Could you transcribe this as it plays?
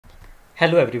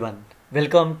Hello everyone,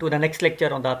 welcome to the next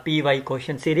lecture on the PY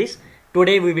question series.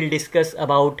 Today we will discuss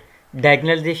about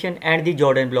diagonalization and the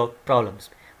Jordan block problems.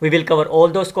 We will cover all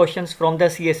those questions from the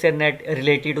CSIR net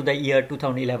related to the year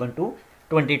 2011 to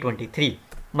 2023.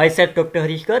 Myself Dr.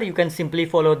 Harish Garg. You can simply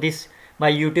follow this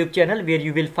my YouTube channel where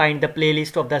you will find the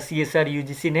playlist of the CSIR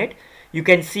UGC net. You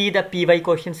can see the PY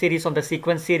question series on the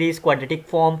sequence series, quadratic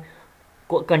form,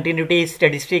 continuity,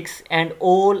 statistics, and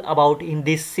all about in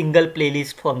this single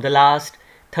playlist from the last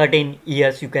 13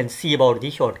 years. You can see about the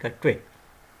shortcut trick.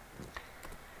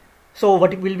 So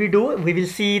what will we do? We will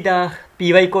see the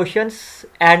PY questions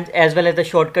and as well as the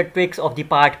shortcut tricks of the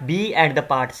part B and the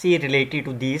part C related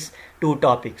to these two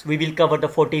topics. We will cover the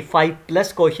 45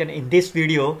 plus question in this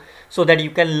video so that you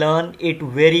can learn it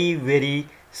very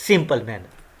simple manner.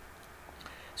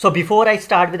 So before I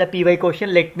start with the PY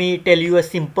question, let me tell you a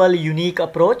simple unique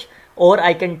approach, or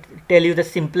I can tell you the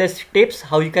simplest tips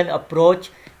how you can approach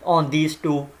on these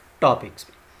two topics.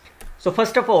 So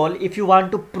first of all, if you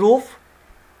want to prove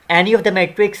any of the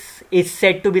matrix is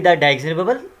said to be the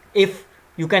diagonalizable, if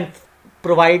you can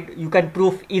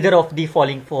prove either of the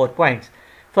following 4 points.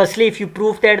 Firstly, if you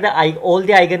prove that all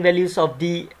the eigenvalues of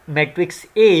the matrix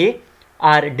A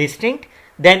are distinct,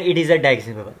 then it is a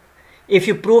diagonalizable. If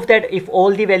you prove that if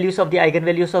all the values of the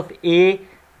eigenvalues of A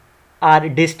are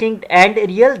distinct and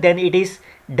real, then it is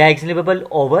diagonalizable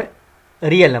over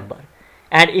real number.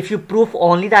 And if you prove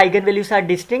only the eigenvalues are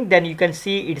distinct, then you can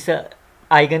see it's a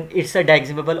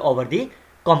diagonalizable over the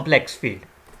complex field.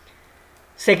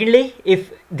 Secondly,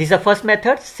 if this is the first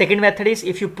method. Second method is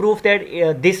if you prove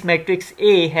that this matrix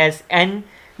A has n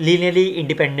linearly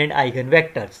independent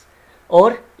eigenvectors.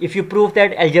 Or if you prove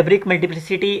that algebraic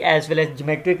multiplicity as well as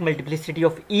geometric multiplicity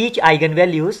of each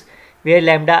eigenvalues where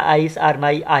lambda i's are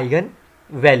my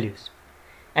eigenvalues.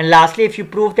 And lastly, if you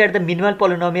prove that the minimal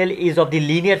polynomial is of the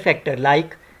linear factor,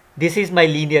 like this is my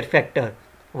linear factor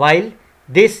while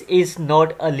this is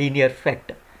not a linear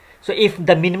factor. So if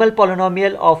the minimal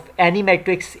polynomial of any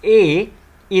matrix A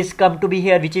is come to be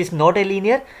here which is not a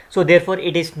linear, so therefore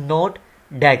it is not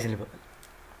diagonalizable.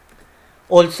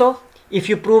 Also, if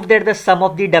you prove that the sum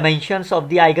of the dimensions of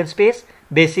the eigenspace,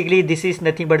 basically this is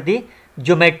nothing but the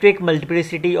geometric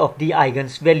multiplicity of the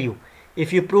eigenvalue.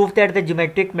 If you prove that the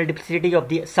geometric multiplicity of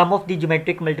the sum of the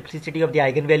geometric multiplicity of the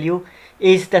eigenvalue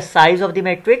is the size of the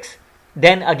matrix,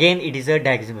 then again it is a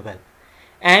diagonalizable.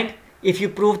 And if you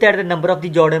prove that the number of the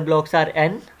Jordan blocks are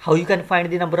n, how you can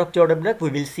find the number of Jordan blocks,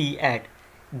 we will see at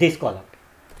this column.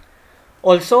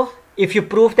 Also, if you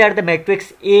prove that the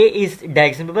matrix A is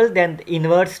diagonalizable, then the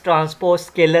inverse, transpose,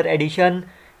 scalar addition,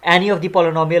 any of the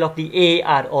polynomial of the A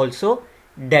are also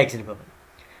diagonalizable.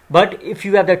 But if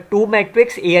you have the two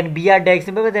matrix A and B are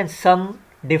diagonalizable, then some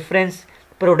difference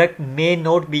product may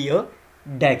not be a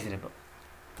diagonalizable.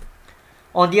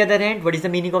 On the other hand, what is the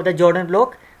meaning of the Jordan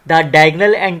block? The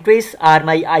diagonal entries are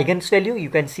my eigenvalue. You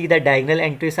can see the diagonal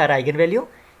entries are eigenvalue,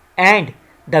 and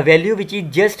the value which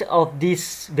is just of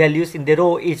these values in the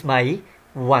row is my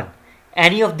 1.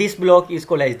 Any of this block is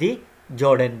called as the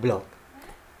Jordan block.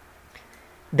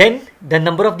 Then the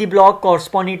number of the block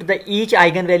corresponding to the each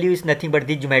eigenvalue is nothing but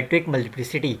the geometric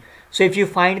multiplicity. So if you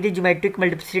find the geometric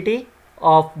multiplicity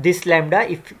of this lambda,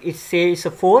 if it says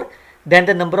 4, then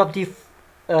the number of the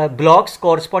blocks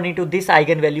corresponding to this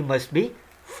eigenvalue must be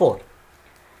 4.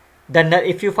 Then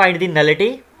if you find the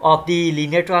nullity of the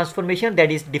linear transformation, that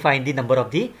is define the number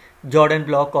of the Jordan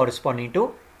block corresponding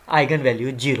to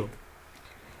eigenvalue 0.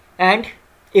 And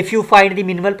if you find the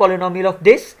minimal polynomial of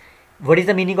this, what is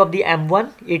the meaning of the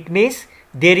M1? It means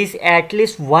there is at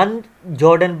least one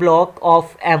Jordan block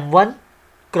of M1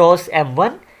 cross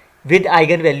M1 with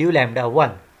eigenvalue lambda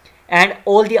 1, and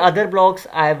all the other blocks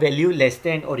are value less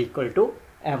than or equal to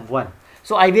M1.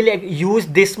 So I will use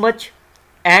this much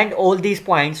and all these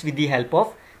points with the help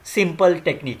of simple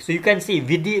techniques. So you can see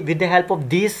with the help of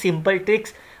these simple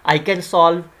tricks, I can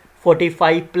solve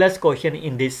 45 plus question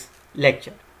in this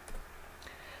lecture.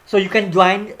 So you can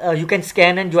join, you can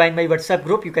scan and join my WhatsApp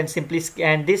group. You can simply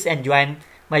scan this and join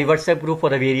my WhatsApp group for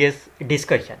the various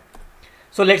discussion.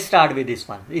 So let's start with this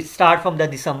one. It start from the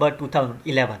December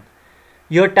 2011.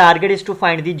 Your target is to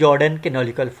find the Jordan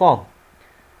canonical form.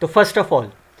 So first of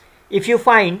all, if you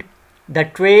find the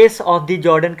trace of the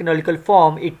Jordan canonical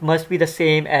form, it must be the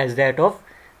same as that of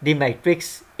the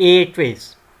matrix A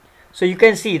trace. So you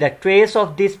can see the trace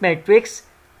of this matrix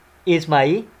is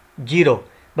my 0,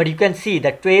 but you can see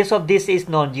the trace of this is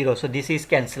non-zero, so this is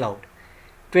cancel out.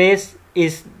 Trace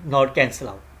is not cancel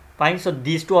out. Fine, so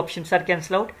these two options are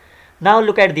cancel out. Now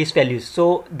look at these values.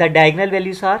 So the diagonal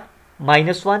values are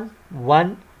 -1,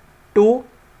 1, 2,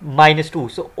 -2.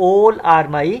 So all are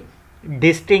my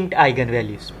distinct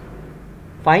eigenvalues.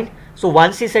 Fine. So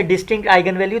once it's a distinct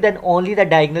eigenvalue, then only the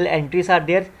diagonal entries are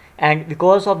there, and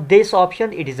because of this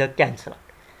option it is a cancel out.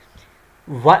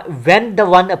 When the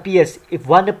 1 appears,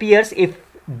 if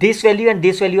this value and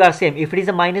this value are same, if it is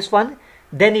a -1,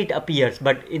 then it appears,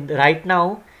 but right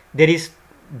now there is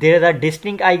a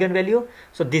distinct eigenvalue,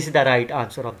 so this is the right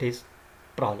answer of this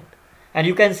problem. And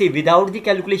you can see without the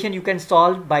calculation you can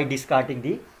solve by discarding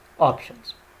the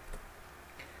options.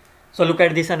 So look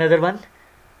at this another one.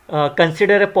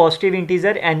 Consider a positive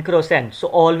integer n cross n. So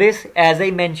always, as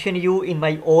I mentioned you in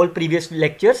my all previous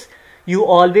lectures, you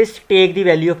always take the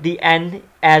value of the n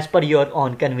as per your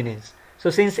own convenience. So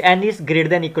since n is greater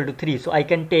than or equal to 3, so I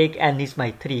can take n is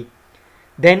my 3.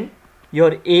 Then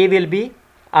your a will be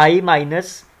I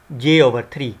minus j over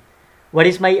 3. What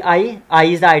is my I? I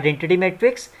is the identity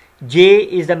matrix. J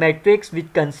is the matrix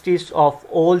which consists of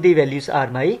all the values are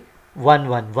my 1,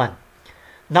 1, 1.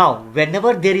 Now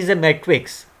whenever there is a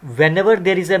matrix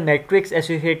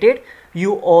associated,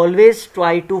 you always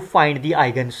try to find the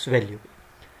eigenvalue.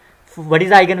 What is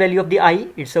the eigenvalue of the I?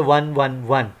 It's a 1, 1,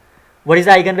 1. What is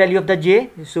the eigenvalue of the j?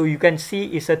 So you can see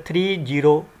it's a 3,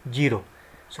 0, 0.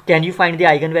 So can you find the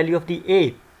eigenvalue of the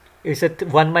a? It's a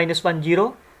 1 minus 1,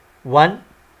 0, 1,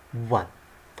 1.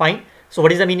 Fine. So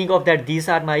what is the meaning of that? These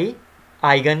are my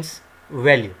eigens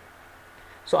value.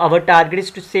 So our target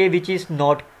is to say which is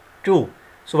not true.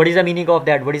 So what is the meaning of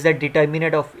that? What is the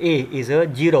determinant of a? Is a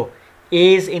 0.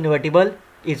 A is invertible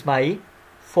is my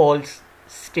false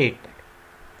statement.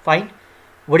 Fine.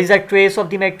 What is the trace of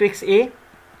the matrix A?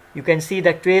 You can see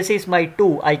the trace is my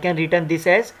 2. I can return this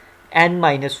as n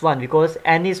minus 1 because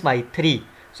n is my 3.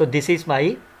 So this is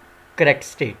my correct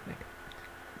statement.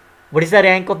 What is the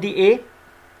rank of the A?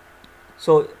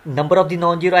 So number of the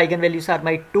non-zero eigenvalues are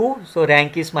my 2. So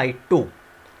rank is my 2.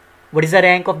 What is the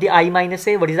rank of the I minus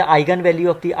A? What is the eigenvalue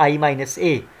of the I minus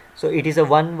A? So it is a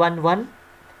 1, 1, 1.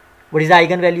 What is the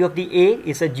eigenvalue of the A?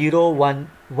 Is a 0, 1,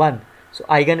 1. So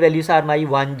eigenvalues are my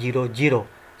 1, 0, 0.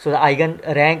 So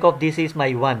the rank of this is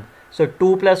my 1. So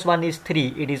 2 plus 1 is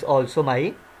 3. It is also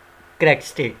my correct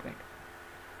statement.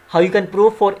 How you can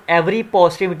prove for every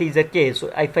positive integer k? So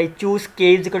if I choose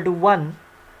k is equal to 1,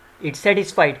 it's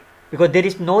satisfied because there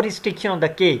is no restriction on the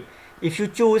k. If you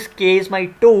choose k is my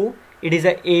 2, it is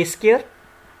a square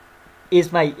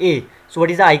is my a. So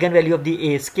what is the eigenvalue of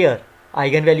the a square?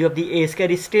 Eigenvalue of the a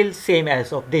square is still same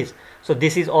as of this. So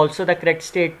this is also the correct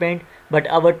statement, but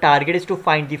our target is to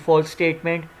find the false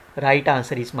statement. Right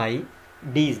answer is my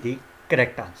D is the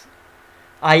correct answer.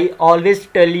 I always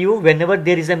tell you whenever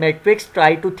there is a matrix,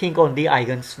 try to think on the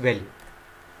eigens value.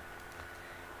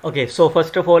 Okay, so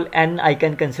first of all n I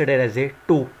can consider as a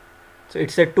 2. So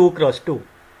it's a 2 cross 2.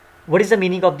 What is the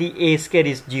meaning of the a square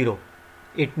is 0?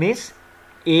 It means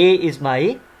A is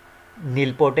my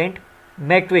nilpotent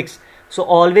matrix. So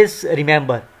always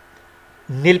remember,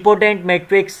 nilpotent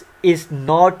matrix is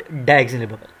not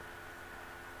diagonalizable.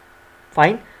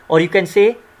 Fine. Or you can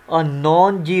say a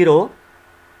non-zero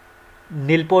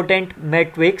nilpotent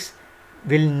matrix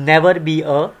will never be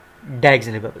a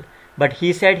diagonalizable. But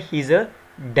he said he's a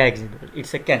diagonalizable.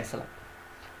 It's a cancel out.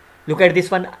 Look at this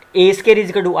one. A square is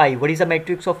equal to I. What is the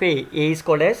matrix of A? A is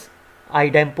called as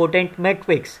idempotent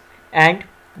matrix. And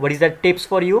what is the tips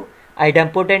for you?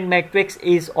 Idempotent matrix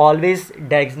is always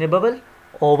diagonalizable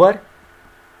over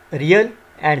real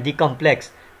and the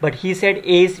complex. But he said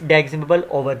A is diagonalizable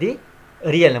over the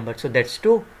real number. So that's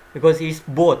true because it's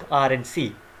both R and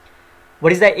C.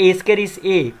 What is the A square is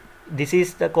A? This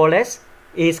is the called as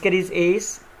A square is A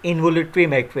is involutory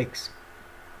matrix.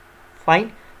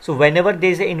 Fine. So whenever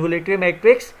there is an involutory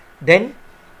matrix, then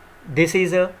this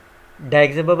is a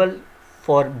diagonalizable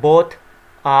for both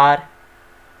R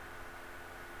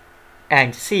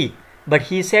and C. But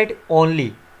he said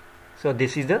only. So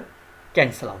this is the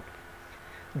cancel out.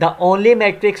 The only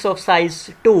matrix of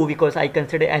size 2, because I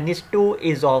consider n is 2,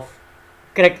 is of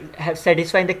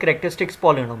satisfying the characteristics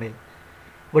polynomial.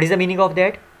 What is the meaning of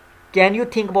that? Can you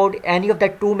think about any of the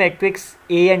two matrices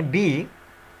A and B?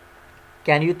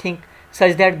 Can you think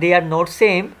such that they are not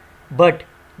same, but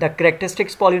the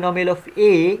characteristics polynomial of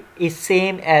A is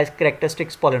same as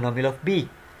characteristics polynomial of B?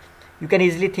 You can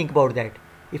easily think about that.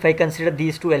 If I consider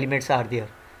these two elements are there,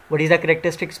 what is the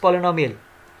characteristics polynomial?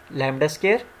 Lambda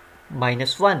square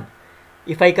minus 1.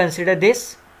 If I consider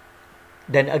this,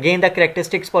 then again the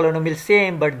characteristics polynomial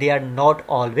same, but they are not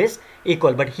always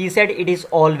equal. But he said it is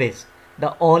always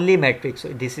the only matrix. So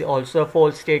this is also a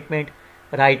false statement.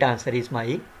 Right answer is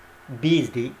my B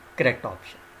is the correct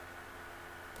option.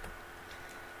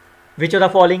 Which of the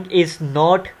following is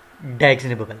not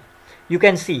diagonalizable? You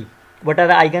can see what are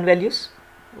the eigenvalues?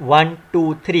 1,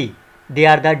 2, 3. They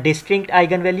are the distinct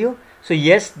eigenvalue. So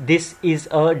yes, this is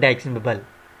a Diagonalizable,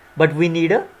 but we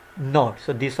need a not.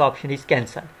 So this option is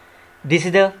cancelled. This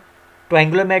is the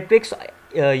triangular matrix,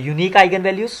 unique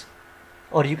eigenvalues,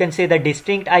 or you can say the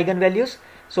distinct eigenvalues.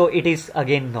 So it is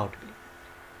again not.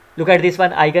 Look at this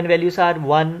one. Eigenvalues are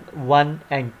 1, 1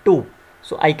 and 2.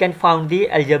 So I can find the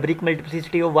algebraic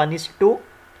multiplicity of 1 is 2.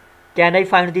 Can I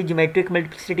find the geometric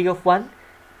multiplicity of 1?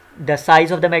 The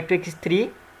size of the matrix is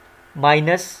 3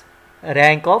 minus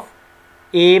rank of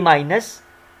A minus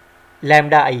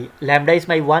lambda I. Lambda is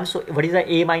my 1. So what is the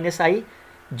A minus I?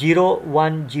 0,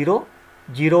 1, 0,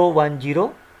 0, 1,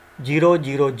 0, 0,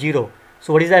 0, 0.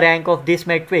 So what is the rank of this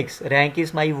matrix? Rank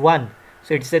is my 1.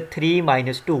 So it's a 3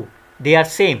 minus 2. They are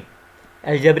same.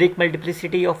 Algebraic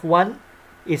multiplicity of 1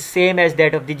 is same as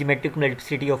that of the geometric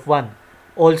multiplicity of 1.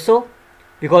 Also,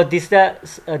 because this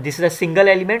is a single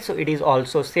element, so it is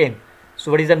also same.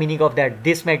 So what is the meaning of that?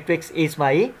 This matrix is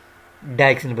my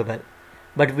Diagonalizable,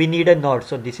 but we need a not.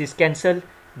 So this is cancelled.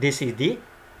 This is the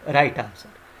right answer.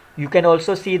 You can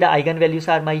also see the eigenvalues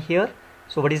are my here.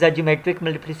 So what is the geometric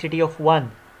multiplicity of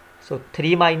 1? So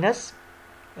 3 minus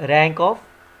rank of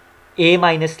A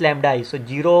minus lambda I. So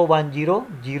 0, 1, 0,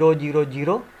 0, 0,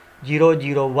 0, 0,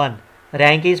 0, 1.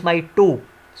 Rank is my 2.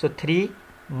 So 3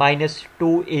 minus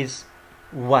 2 is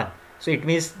 1. So it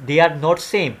means they are not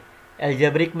same.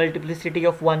 Algebraic multiplicity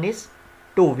of 1 is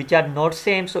 2, which are not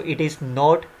same. So it is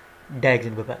not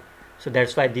Diagonalizable. So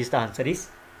that's why this answer is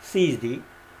C is the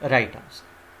right answer.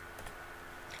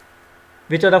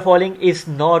 Which of the following is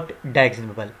not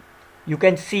Diagonalizable? You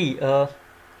can see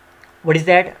what is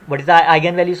that? What is the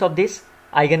eigenvalues of this?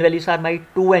 Eigenvalues are my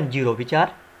 2 and 0, which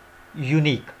are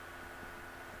unique.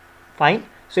 Fine.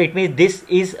 So it means this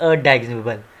is a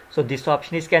Diagonalizable. So this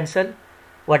option is cancelled.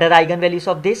 What are the eigenvalues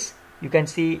of this? You can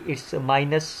see it's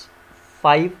minus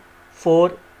 5,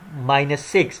 4, minus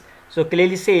 6. So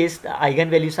clearly says the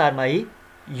eigenvalues are my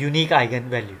unique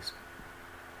eigenvalues.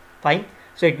 Fine.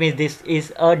 So it means this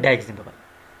is a Diagonalizable.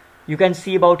 You can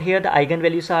see about here the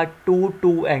eigenvalues are 2,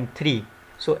 2 and 3.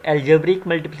 So algebraic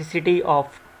multiplicity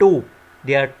of 2,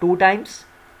 they are 2 times.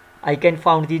 I can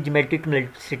find the geometric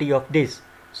multiplicity of this.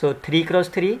 So 3 cross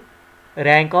 3,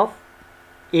 rank of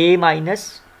A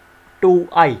minus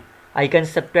 2I. I can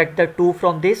subtract the 2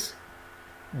 from this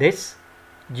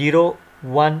 0,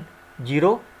 1,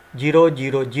 0, 0,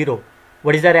 0, 0.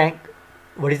 What is the rank?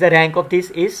 What is the rank of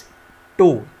this is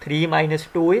 2. 3 minus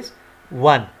 2 is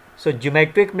 1. So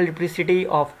geometric multiplicity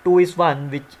of 2 is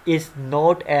 1, which is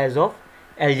not as of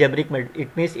algebraic multiplicity.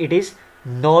 It means it is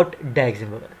not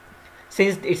Diagonalizable.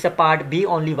 Since it's a part B,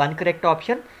 only one correct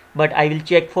option, but I will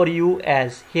check for you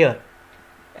as here.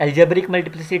 Algebraic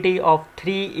multiplicity of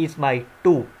 3 is my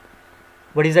 2.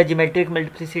 What is the geometric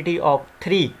multiplicity of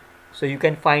 3? So you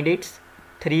can find it's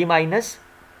 3 minus,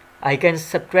 I can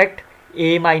subtract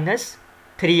A minus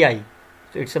 3I.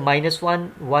 So it's a minus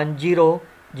 1, 1, 0,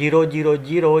 0, 0,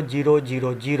 0, 0,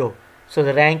 0, 0. So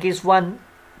the rank is 1,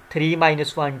 3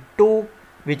 minus 1, 2,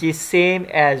 which is same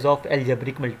as of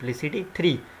algebraic multiplicity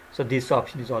 3. So this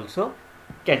option is also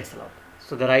cancelled out.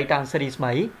 So the right answer is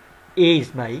my A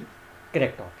is my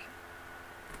correct option.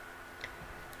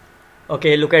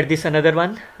 Okay, look at this another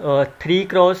one. 3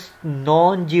 cross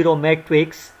non-zero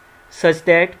matrix such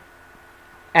that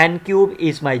n cube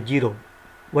is my 0.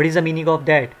 What is the meaning of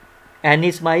that? N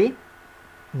is my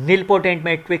nilpotent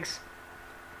matrix.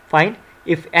 Fine.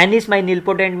 If n is my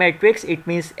nilpotent matrix, it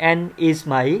means n is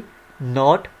my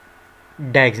not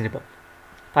Diagonalizable.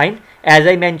 Fine. As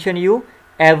I mentioned you,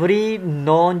 every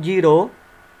non-zero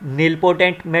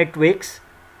nilpotent matrix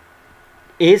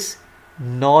is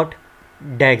not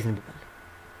Diagonalizable.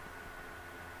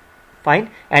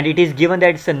 Fine. And it is given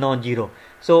that it's a non-zero.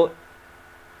 So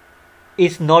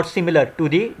it's not similar to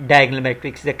the diagonal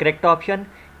matrix. The correct option.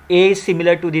 A is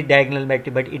similar to the diagonal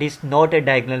matrix, but it is not a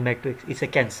diagonal matrix. It's a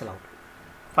cancel out.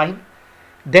 Fine.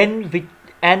 Then with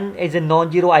n is a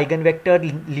non-zero eigenvector,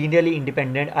 linearly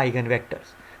independent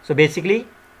eigenvectors. So basically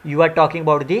you are talking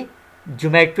about the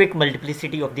geometric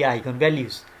multiplicity of the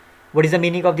eigenvalues. What is the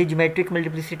meaning of the geometric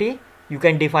multiplicity? You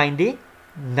can define the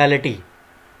nullity.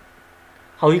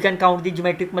 How you can count the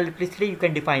geometric multiplicity? You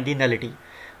can define the nullity.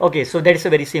 Okay, so that is a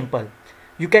very simple.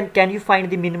 Can you find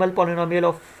the minimal polynomial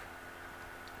of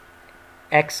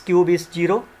x cube is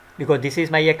 0? Because this is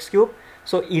my x cube.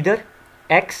 So either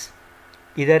x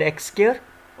square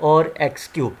or x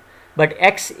cube. But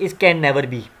x can never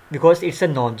be, because it's a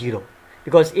non-zero.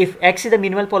 Because if x is a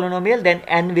minimal polynomial, then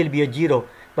n will be a 0,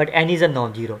 but n is a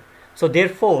non-zero. So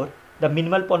therefore the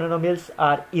minimal polynomials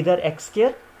are either x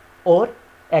square or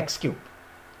x cube.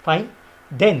 Fine.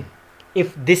 Then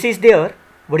if this is there,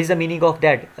 what is the meaning of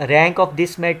that? Rank of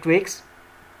this matrix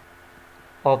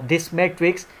of this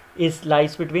matrix is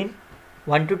lies between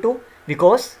 1 to 2.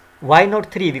 Because why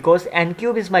not 3? Because n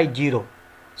cube is my 0.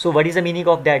 So what is the meaning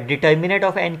of that? Determinant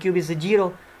of n cube is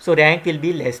 0. So rank will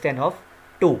be less than of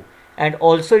 2. And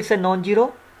also it's a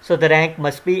non-zero. So the rank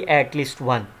must be at least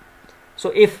 1.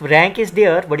 So if rank is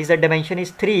there, what is the dimension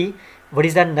is 3. What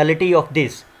is the nullity of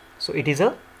this? So it is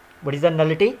a, what is the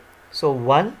nullity? So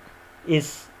 1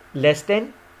 is less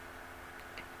than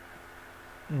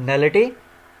nullity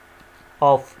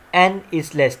of n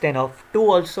is less than of 2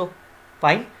 also.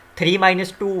 Fine. 3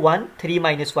 minus 2, 1. 3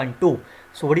 minus 1, 2.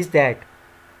 So what is that?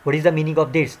 What is the meaning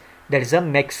of this? That is a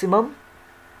maximum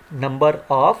number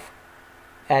of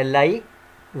Li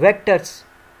vectors.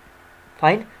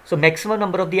 Fine. So maximum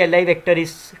number of the Li vector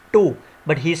is 2.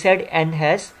 But he said n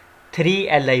has 3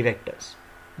 Li vectors.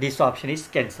 This option is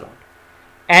cancelled out.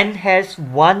 N has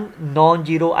one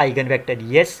non-zero eigenvector.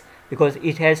 Yes, because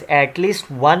it has at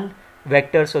least one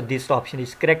vector. So this option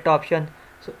is correct option.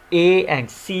 So A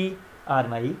and C are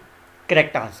my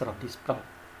correct answer of this problem.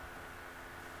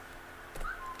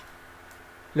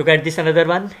 Look at this another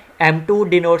one. M2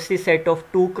 denotes the set of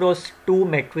 2 cross 2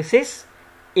 matrices.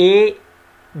 A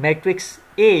matrix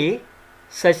A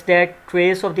such that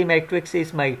trace of the matrix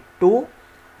is my 2.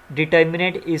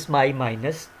 Determinant is my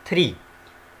minus 3.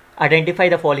 Identify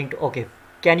the following. Okay.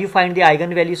 Can you find the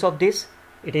eigenvalues of this?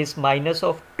 It is minus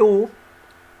of 2.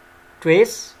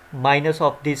 Trace minus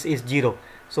of this is 0.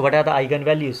 So what are the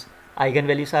eigenvalues?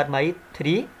 Eigenvalues are my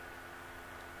 3.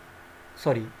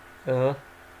 Sorry.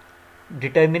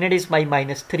 Determinant is my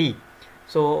minus 3.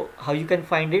 So how you can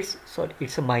find it? Sorry,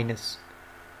 it's a minus.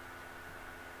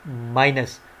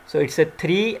 So it's a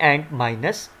 3 and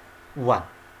minus 1.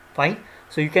 Fine.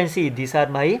 So you can see these are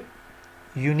my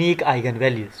unique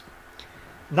eigenvalues.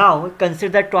 Now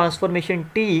consider the transformation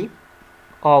T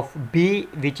of B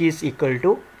which is equal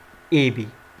to AB.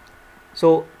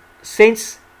 So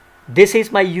since this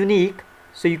is my unique,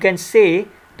 so you can say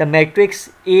the matrix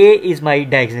A is my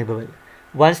diagonalizable.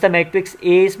 Once the matrix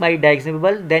A is my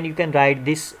diagonalizable, then you can write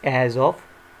this as of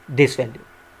this value.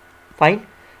 Fine.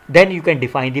 Then you can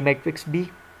define the matrix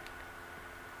B.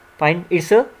 Fine.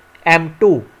 It's a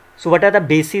M2. So what are the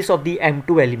bases of the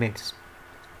M2 elements?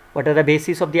 What are the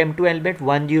bases of the M2 element?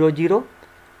 1 0 0.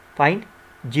 Fine.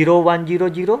 0 1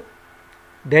 0 0.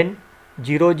 Then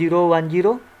 0 0 1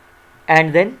 0.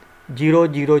 And then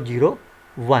 0 0 0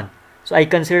 1. So I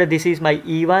consider this is my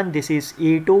E1, this is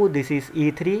E2, this is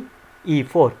E3,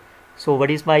 E4. So what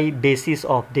is my basis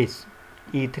of this?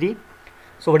 E3.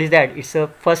 So what is that? It's a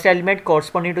first element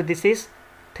corresponding to this is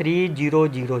 3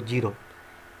 0 0 0.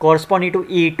 Corresponding to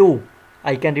E2,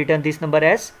 I can return this number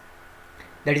as,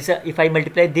 that is if I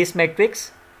multiply this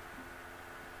matrix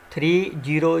 3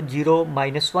 0 0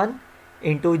 minus 1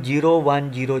 into 0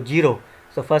 1 0 0.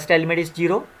 So first element is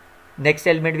 0, next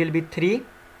element will be 3,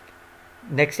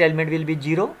 next element will be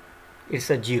 0, it's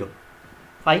a 0.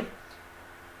 Fine.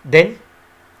 Then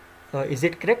is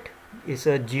it correct? It's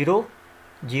a 0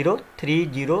 0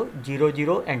 3 0 0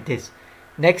 0 and this.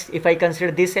 Next if I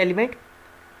consider this element,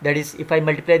 that is if I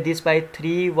multiply this by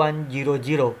 3 1 0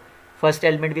 0, first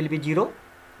element will be 0.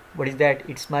 What is that?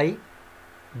 It's my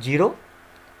 0.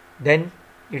 Then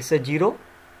it's a 0.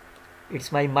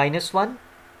 It's my minus 1.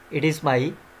 It is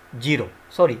my 0.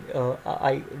 Sorry,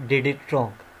 I did it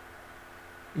wrong.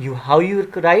 How you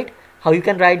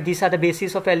can write these are the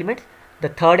bases of elements. The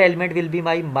third element will be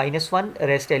my minus 1.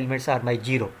 Rest elements are my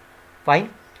 0. Fine.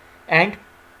 And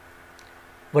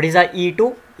what is our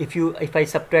E2?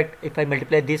 If I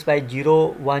multiply this by 0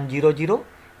 1 0 0,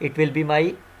 it will be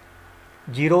my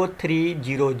 0 3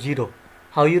 0 0.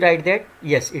 How you write that?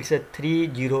 Yes, it's a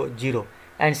 3 0 0.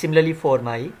 And similarly for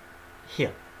my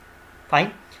here.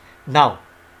 Fine. Now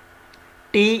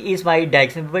T is my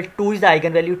diagonal. 2 is the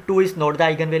eigenvalue. 2 is not the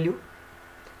eigenvalue.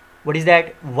 What is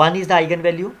that? 1 is the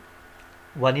eigenvalue.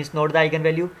 1 is not the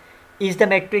eigenvalue. Is the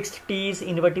matrix T is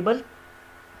invertible?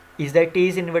 Is that T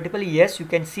is invertible? Yes, you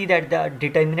can see that the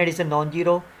determinant is a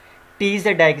non-zero. T is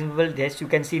the diagonal. Yes, you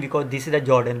can see because this is the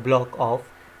Jordan block of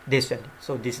this value.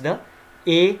 So this is the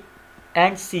A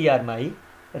and C are my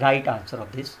right answer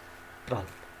of this problem.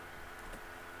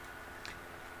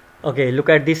 Okay, look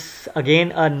at this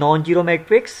again, a non-zero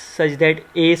matrix such that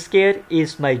A square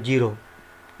is my 0.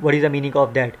 What is the meaning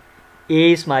of that?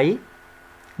 A is my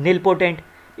nilpotent.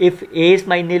 If A is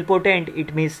my nilpotent,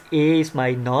 it means A is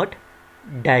my not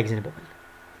diagonalizable.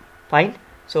 Fine.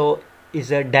 So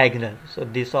is a diagonal. So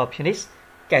this option is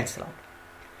cancelled out.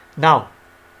 Now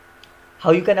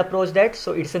how you can approach that?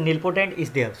 So it's a nilpotent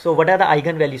is there. So what are the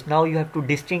eigenvalues? Now you have to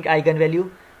distinct eigenvalue.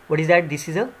 What is that? This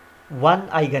is a one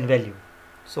eigenvalue.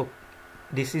 So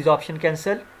this is option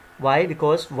cancel. Why?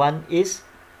 Because 1 is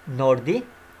not the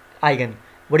eigen.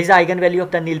 What is the eigenvalue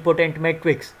of the nilpotent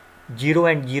matrix? 0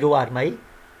 and 0 are my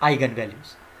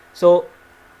eigenvalues. So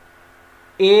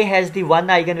A has the one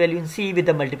eigenvalue in C with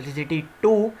the multiplicity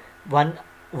 2, one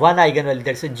eigenvalue,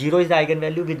 that's a 0 is the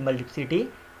eigenvalue with multiplicity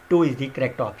 2 is the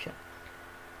correct option.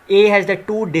 A has the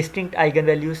two distinct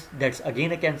eigenvalues, that's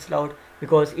again a cancel out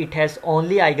because it has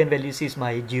only eigenvalues is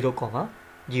my 0,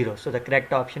 0. So the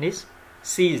correct option is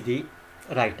C is the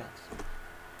right answer.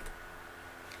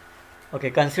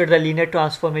 Okay, consider the linear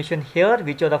transformation here.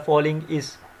 Which of the following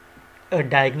is a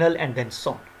diagonal and then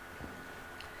so on.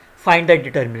 Find the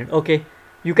determinant. Okay,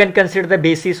 you can consider the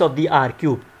basis of the R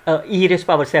cube, e raised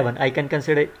power 7. I can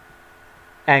consider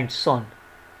and so on.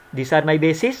 These are my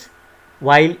basis.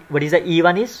 While what is the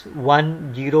E1 is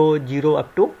 1, 0, 0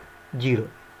 up to 0.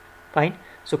 Fine.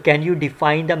 So can you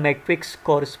define the matrix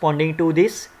corresponding to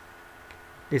this?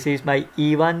 This is my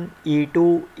E1,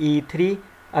 E2, E3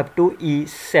 up to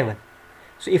E7.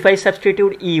 So if I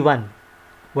substitute E1,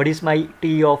 what is my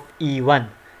T of E1?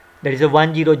 That is a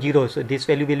 1, 0, 0. So this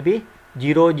value will be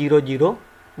 0, 0, 0,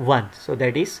 1. So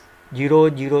that is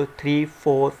 0, 0, 3,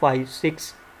 4, 5,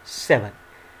 6, 7.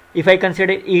 If I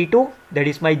consider E2, that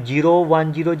is my 0,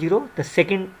 1, 0, 0. The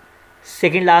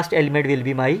second last element will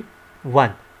be my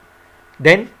 1.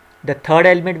 Then the third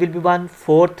element will be 1,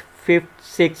 fourth, fifth,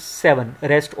 sixth, 7.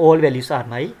 Rest all values are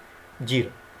my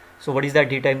 0. So what is the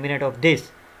determinant of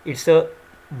this? It's a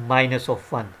minus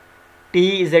of 1.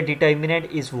 T is the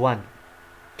determinant is 1.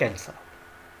 Cancel.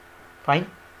 Fine.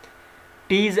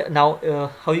 T is now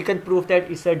how you can prove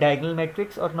that it's a diagonal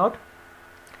matrix or not?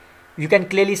 You can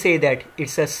clearly say that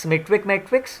it's a symmetric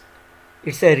matrix.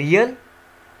 It's a real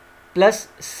plus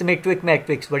symmetric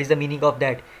matrix. What is the meaning of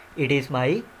that? It is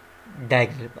my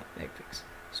diagonal matrix.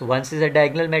 So once it's a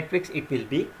diagonal matrix, it will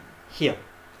be here.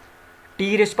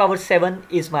 T raised power 7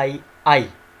 is my I.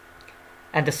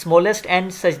 And the smallest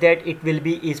n such that it will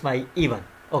be is my E1.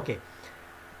 Okay.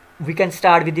 We can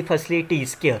start with the firstly T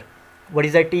square. What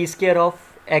is the T square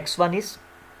of x1 is?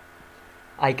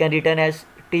 I can return as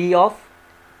T of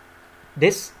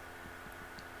this.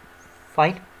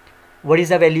 Fine. What is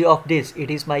the value of this? It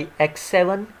is my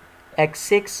x7,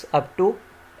 x6 up to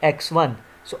x1.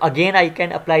 So again I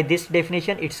can apply this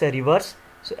definition. It's a reverse.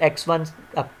 So x1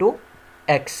 up to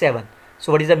x7.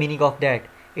 So what is the meaning of that?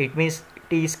 It means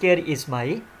T square is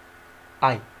my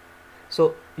I.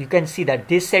 So you can see that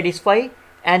this satisfy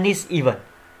n is even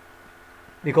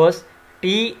because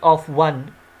T of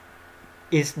 1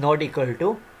 is not equal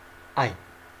to I.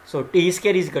 So T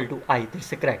square is equal to I. That's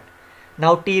correct.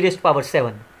 Now T raised power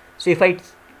 7. So if I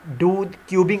do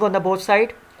cubing on the both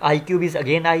side, I cube is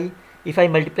again I. If I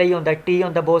multiply on the T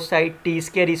on the both side, T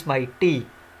square is my T.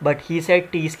 But he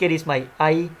said T square is my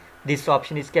I. This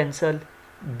option is cancelled.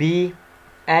 B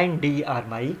and D are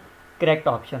my correct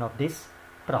option of this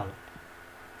problem.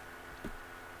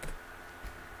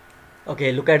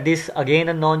 Okay, look at this again,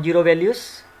 a non-zero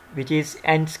values, which is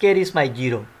n square is my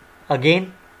 0.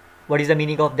 Again, what is the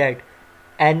meaning of that?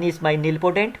 N is my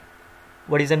nilpotent.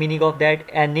 What is the meaning of that?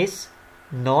 N is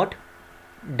not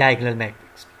diagonal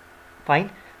matrix.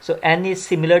 Fine. So n is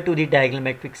similar to the diagonal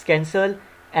matrix, cancel.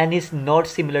 N is not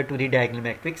similar to the diagonal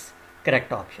matrix,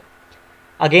 correct option.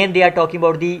 Again, they are talking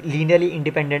about the linearly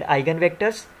independent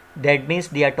eigenvectors. That means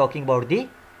they are talking about the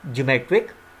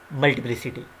geometric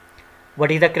multiplicity.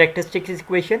 What is the characteristics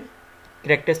equation?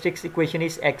 Characteristics equation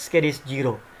is x square is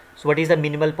 0. So what is the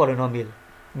minimal polynomial?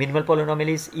 Minimal polynomial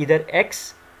is either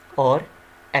x or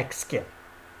x square.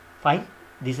 Fine.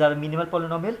 These are the minimal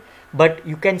polynomial. But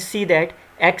you can see that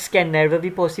x can never be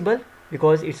possible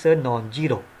because it's a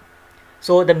non-zero.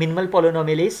 So the minimal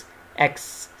polynomial is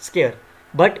x square.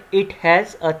 But it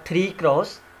has a 3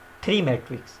 cross 3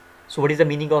 matrix. So what is the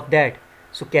meaning of that?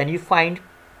 So can you find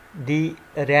the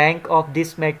rank of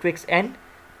this matrix n?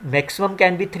 Maximum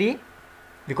can be 3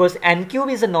 because n cube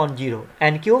is a non-zero.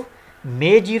 N cube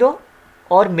may 0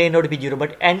 or may not be 0,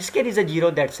 but n square is a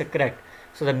 0. That's a correct.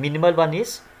 So the minimal one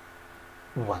is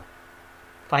 1.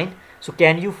 Fine. So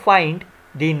can you find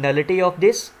the nullity of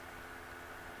this?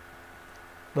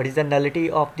 What is the nullity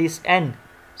of this n?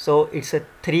 So it's a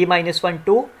 3 minus 1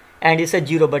 2 and it's a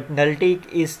 0, but nullity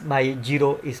is my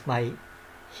 0 is my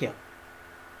here.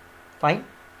 Fine.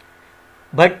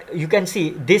 But you can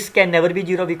see this can never be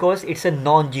 0 because it's a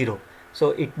non-zero. So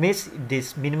it means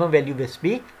this minimum value must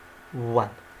be 1.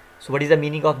 So what is the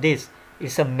meaning of this?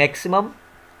 It's a maximum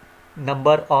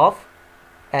number of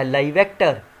Li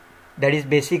vector. That is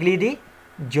basically the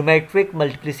geometric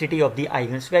multiplicity of the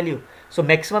eigens value. So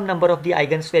maximum number of the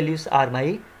eigens values are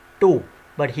my 2.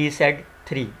 But he said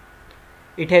 3.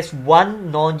 It has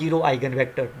one non-zero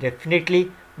eigenvector.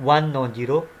 Definitely one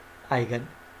non-zero eigenvector.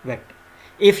 vector.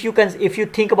 If you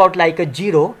think about like a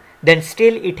 0, then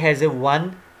still it has a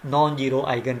one non-zero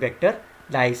eigenvector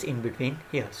lies in between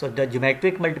here. So the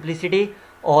geometric multiplicity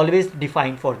always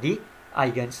defined for the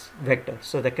eigenvector.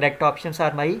 So the correct options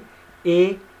are my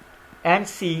A and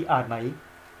C are my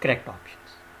correct options.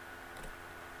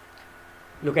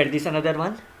 Look at this another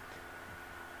one.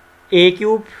 A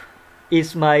cube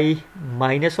is my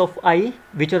minus of I.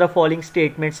 Which of the following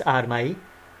statements are my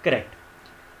correct?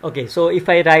 Okay, so if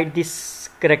I write this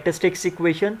characteristics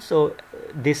equation, so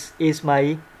this is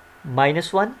my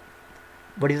minus 1.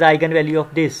 What is the eigenvalue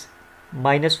of this?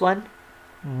 Minus 1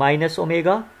 minus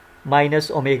omega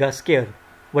square.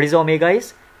 What is omega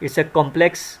is? It's a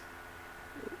complex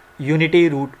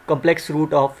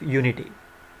root of unity.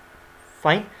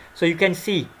 Fine. So you can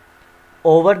see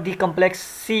over the complex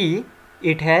C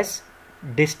it has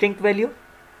distinct value.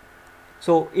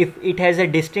 So if it has a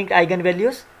distinct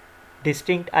eigenvalues,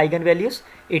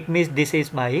 it means this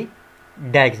is my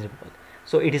diagonalizable.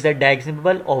 So it is a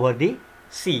diagonalizable over the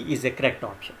C is the correct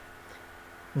option.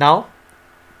 Now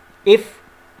if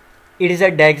it is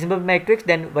a diagonalizable matrix,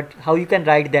 then how you can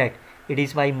write that? It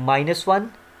is my minus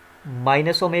 1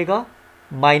 minus omega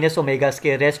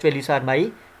square. Rest values are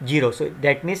my 0. So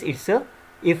that means it's a,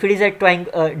 if it is a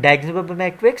diagonalizable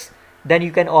matrix, then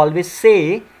you can always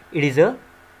say it is a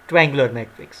triangular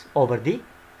matrix over the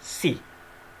C.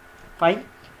 Fine.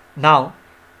 Now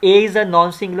A is a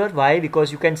non-singular. Why?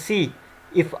 Because you can see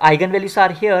if eigenvalues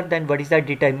are here, then what is the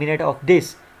determinant of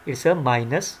this? It's a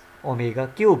minus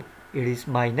omega cube. It is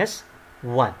minus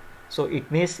 1. So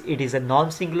it means it is a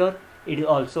non-singular. It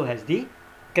also has the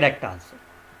correct answer.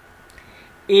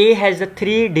 A has a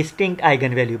 3 distinct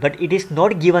eigenvalue, but it is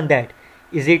not given that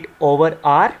is it over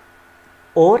R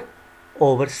or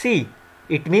over C.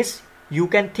 It means you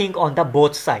can think on the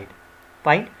both side.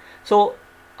 Fine. So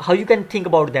how you can think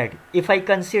about that? If I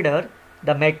consider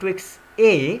the matrix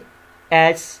A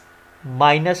as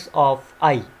minus of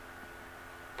I,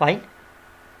 fine,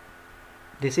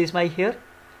 this is my here,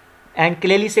 and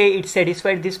clearly say it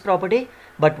satisfied this property.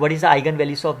 But what is the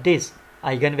eigenvalues of this?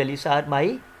 Eigenvalues are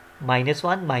my minus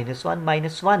 1 minus 1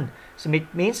 minus 1. So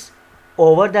it means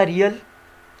over the real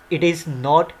it is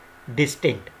not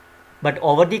distinct, but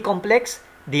over the complex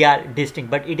they are distinct,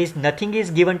 but it is nothing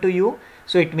is given to you.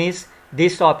 So it means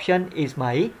this option is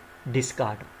my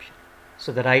discard option.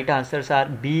 So the right answers are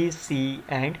B, C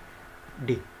and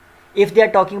D. If they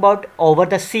are talking about over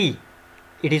the C,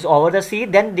 it is over the C,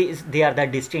 then they are the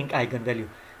distinct eigenvalue,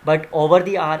 but over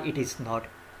the R it is not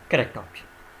correct option.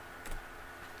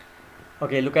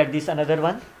 Okay, look at this another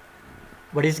one.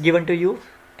 What is given to you?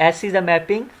 S is a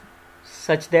mapping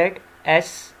such that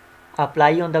S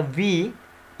apply on the V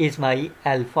is my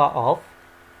alpha of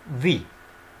V.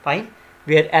 Fine.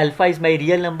 Where alpha is my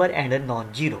real number and a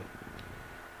non-zero.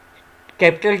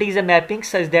 Capital T is a mapping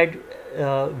such that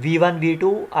V1,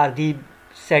 V2 are the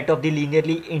set of the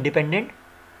linearly independent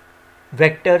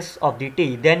vectors of the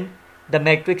T. Then the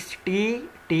matrix T,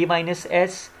 T minus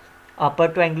S, upper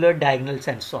triangular, diagonals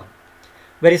and so on.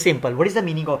 Very simple. What is the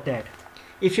meaning of that?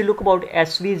 If you look about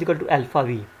SV is equal to alpha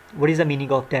V, what is the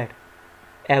meaning of that?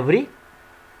 Every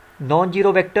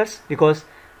non-zero vectors, because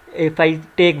if I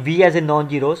take V as a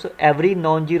non-zero, so every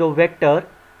non-zero vector,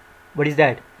 what is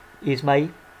that? Is my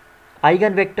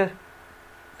eigenvector.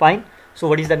 Fine. So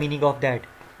what is the meaning of that?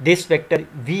 This vector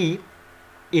V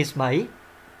is my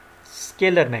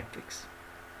scalar matrix.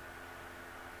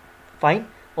 Fine.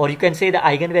 Or you can say the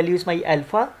eigenvalue is my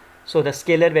alpha. So the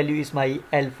scalar value is my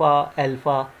alpha,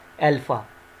 alpha, alpha.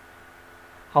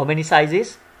 How many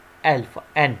sizes? Alpha,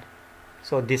 n.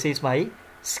 So this is my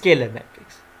scalar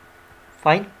matrix.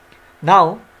 Fine.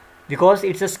 Now, because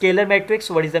it's a scalar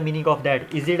matrix, what is the meaning of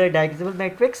that? Is it a diagonal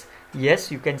matrix?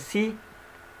 Yes, you can see.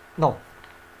 No,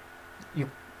 you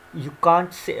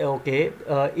can't say. Okay,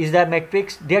 is the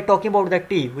matrix? They are talking about the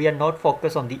T. We are not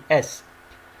focused on the S.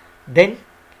 Then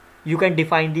you can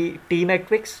define the T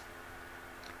matrix.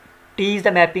 T is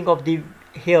the mapping of the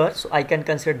here, so I can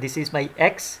consider this is my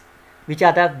X, which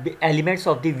are the elements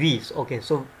of the V's. Okay,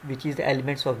 so which is the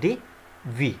elements of the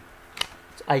V.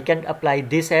 So I can apply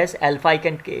this as alpha. I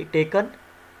can taken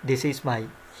this is my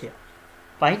here.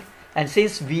 Fine. And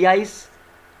since VI's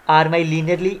are my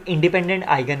linearly independent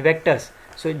eigenvectors,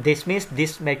 so this means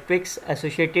this matrix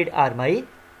associated are my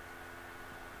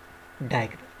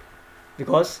diagonal,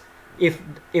 because if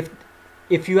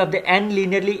you have the n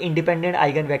linearly independent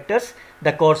eigenvectors,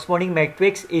 the corresponding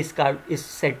matrix is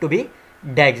said to be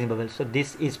diagonalizable. So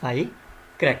this is my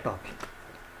correct option.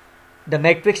 The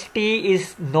matrix T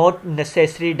is not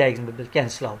necessarily diagonalizable.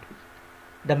 Cancel out.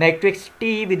 The matrix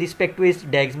T with respect to is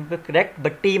diagonalizable, correct,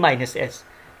 but T minus S.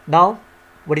 Now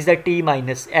what is the T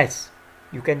minus S?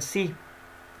 You can see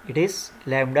it is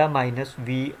lambda minus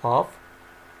V of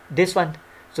this one.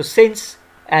 So since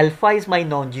alpha is my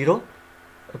non-zero,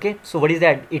 okay, so what is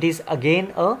that? It is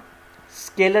again a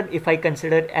scalar. If I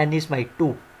consider n is my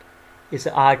 2, is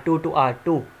R2 to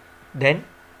R2, then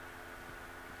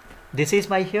this is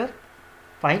my here,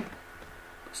 fine.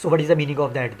 So what is the meaning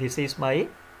of that? This is my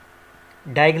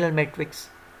diagonal matrix,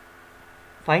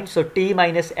 fine. So T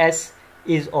minus S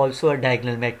is also a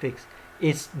diagonal matrix,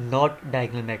 is not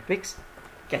diagonal matrix,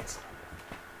 cancel.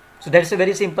 So that's a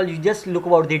very simple. You just look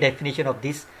about the definition of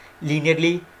this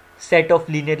set of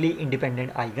linearly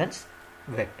independent eigens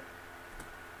vector.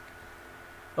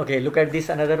 Okay, look at this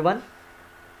another one.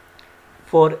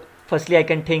 For firstly I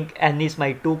can think n is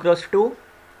my 2 cross 2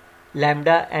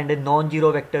 lambda and a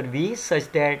non-zero vector v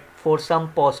such that for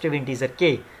some positive integer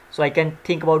k, so I can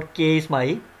think about k is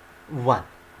my 1.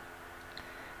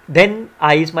 Then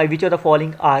I is my, which of the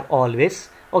following are always,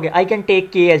 okay, I can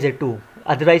take k as a 2,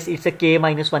 otherwise it's a k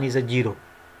minus 1 is a 0.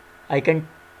 I can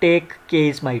take k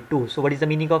is my 2. So what is the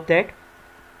meaning of that?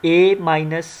 A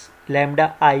minus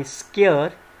lambda I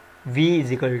square v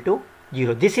is equal to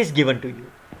 0. This is given to you.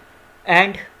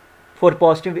 And for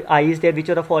positive I is there, which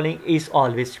of the following is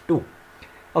always 2.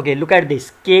 Okay, look at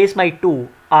this. K is my 2.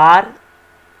 R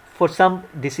for some,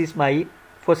 this is my,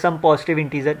 for some positive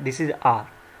integer, this is R.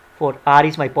 For R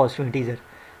is my positive integer.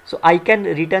 So I can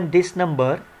return this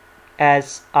number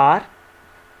as R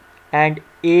and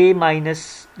A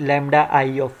minus lambda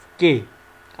I of K.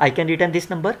 I can return this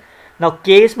number. Now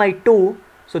K is my 2.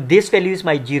 So this value is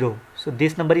my 0. So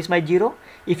this number is my 0.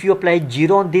 If you apply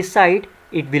 0 on this side,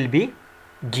 it will be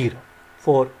 0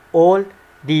 for all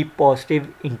the positive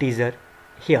integer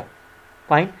here,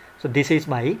 fine. So this is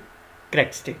my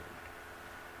correct state.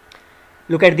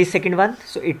 Look at this second one.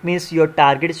 So it means your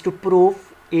target is to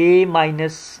prove A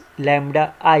minus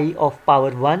lambda I of power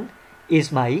 1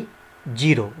 is my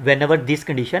 0 whenever this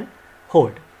condition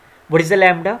hold. What is the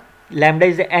lambda? Lambda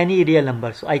is any real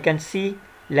number, so I can see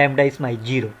lambda is my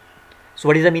 0. So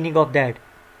what is the meaning of that?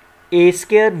 A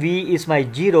square v is my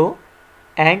 0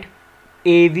 and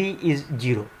AV is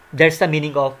 0. That's the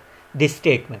meaning of this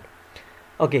statement.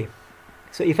 Okay,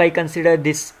 so if I consider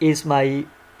this is my,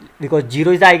 because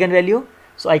 0 is the eigenvalue,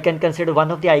 so I can consider one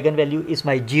of the eigenvalue is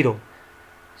my 0.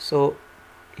 So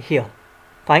here,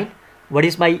 fine. What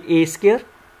is my A square?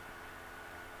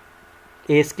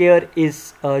 A square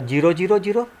is 0 0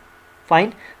 0,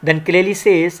 fine. Then clearly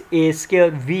says A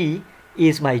square v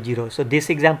is my 0. So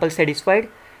this example satisfied.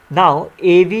 Now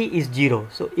AV is 0.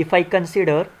 So if I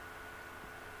consider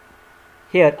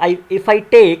here, if I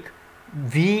take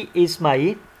v is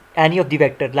my any of the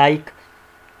vector like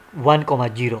 1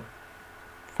 comma 0,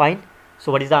 fine.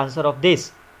 So what is the answer of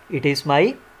this? It is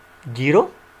my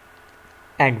 0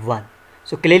 and 1.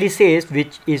 So clearly says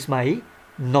which is my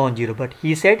non-zero, but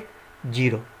he said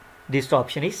 0. This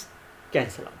option is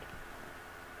cancelled out,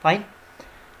 fine.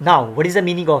 Now what is the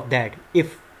meaning of that?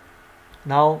 If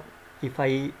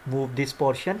I move this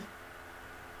portion,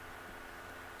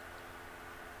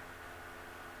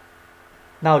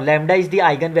 now lambda is the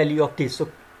eigenvalue of this.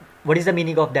 So what is the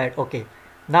meaning of that? Okay,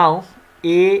 now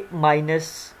A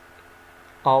minus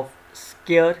of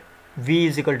square v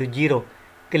is equal to 0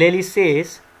 clearly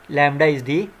says lambda is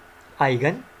the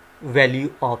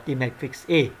eigenvalue of the matrix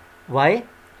A. Why?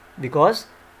 Because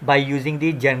by using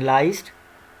the generalized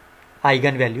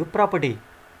eigenvalue property,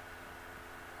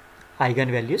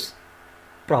 eigenvalues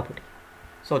property.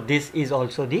 So this is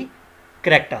also the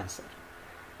correct answer.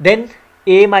 Then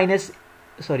A minus,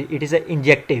 sorry, it is an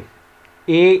injective.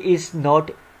 A is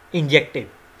not injective.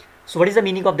 So what is the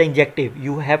meaning of the injective?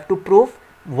 You have to prove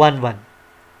 1 1.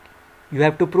 You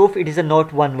have to prove it is a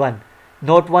not 1 1.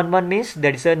 Not 1 1 means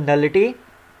that is a nullity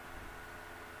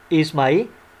is my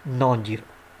non-zero.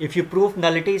 If you prove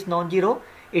nullity is non-zero,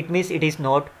 it means it is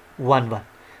not 1 1.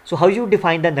 So how you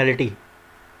define the nullity?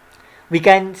 We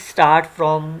can start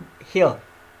from here.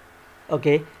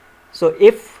 Okay, so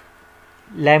if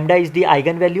lambda is the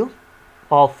eigenvalue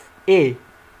of A,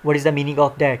 what is the meaning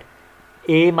of that?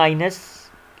 A minus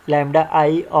lambda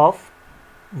I of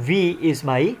V is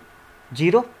my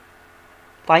 0,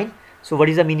 fine. So what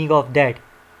is the meaning of that?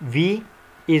 V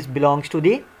is belongs to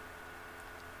the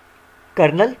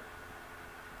kernel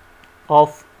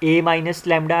of A minus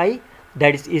lambda I,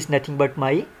 that is nothing but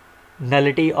my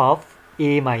nullity of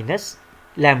A minus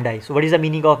lambda I. So what is the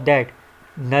meaning of that?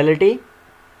 Nullity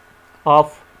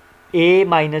of A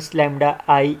minus lambda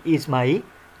I is my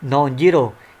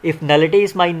non-zero. If nullity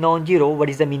is my non-zero, what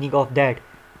is the meaning of that?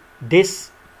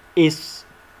 This is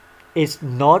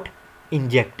not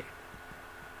injected,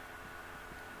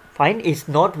 fine. It's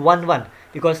not 1 1.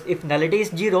 because if nullity is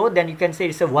 0, then you can say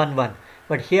it's a 1 1,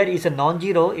 but here is a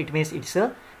non-zero, it means it's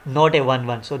a not a 1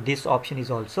 1. So this option is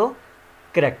also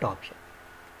correct option.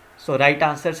 So right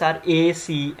answers are A,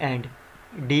 C and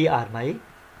D are my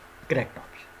correct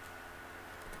option.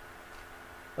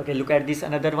 Okay, look at this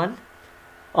another one.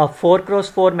 A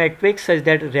 4x4 matrix such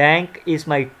that rank is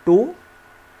my 2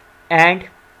 and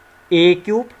A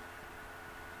cube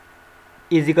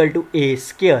is equal to A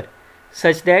square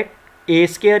such that A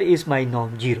square is my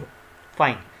non-zero.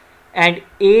 Fine. And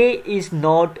A is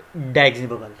not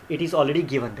diagonalizable. It is already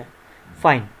given that.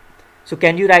 Fine. So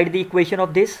can you write the equation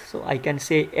of this? So I can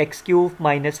say x cube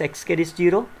minus x square is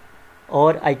 0,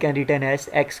 or I can written as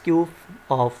x cube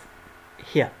of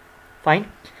here.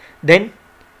 Fine. Then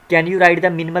can you write the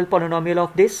minimal polynomial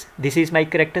of this? This is my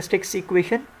characteristics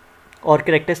equation or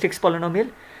characteristics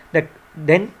polynomial.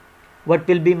 Then what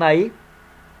will be my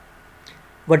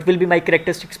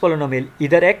characteristics polynomial?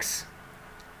 Either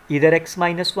x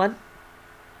minus 1,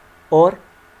 or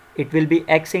it will be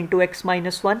x into x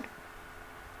minus 1,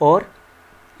 or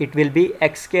it will be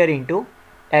x square into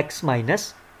x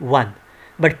minus 1.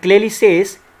 But clearly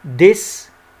says this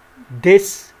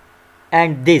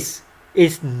and this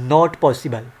is not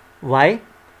possible. Why?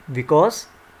 Because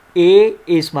A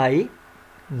is my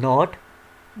not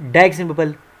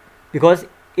diagonalizable, because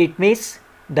it means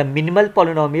the minimal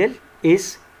polynomial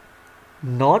is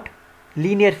not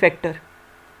linear factor.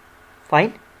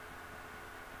 Fine.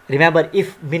 Remember,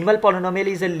 if minimal polynomial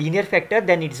is a linear factor,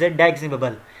 then it is a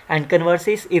diagonalizable, and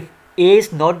conversely, if A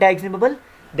is not diagonalizable,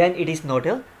 then it is not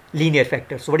a linear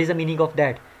factor. So what is the meaning of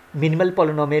that? Minimal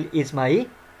polynomial is my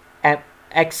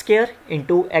x square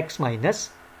into x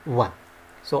minus 1.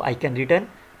 So I can written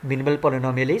minimal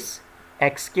polynomial is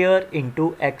x square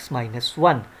into x minus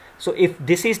 1. So if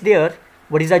this is there,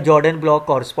 what is the Jordan block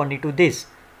corresponding to this?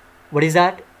 What is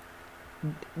that?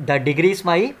 The degree is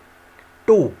my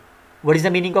 2. What is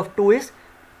the meaning of 2 is?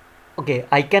 Okay,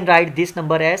 I can write this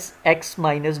number as x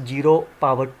minus 0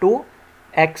 power 2,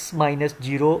 x minus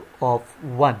 0 of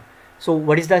 1. So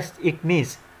what is that it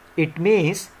means? It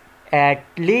means at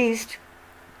least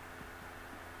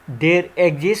there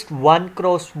exists 1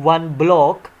 cross 1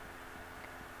 block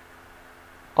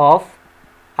of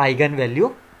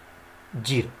eigenvalue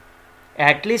 0.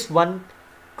 At least 2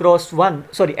 cross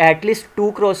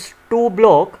 2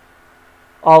 block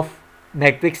of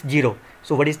matrix 0.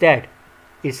 So what is that?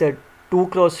 It's a 2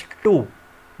 cross 2.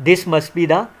 This must be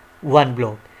the 1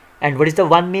 block. And what is the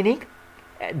 1 meaning?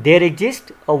 There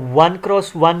exists a 1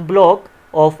 cross 1 block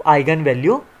of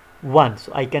eigenvalue 1.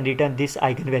 So I can return this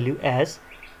eigenvalue as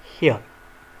here.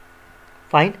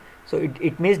 Fine. So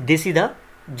it means this is the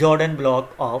Jordan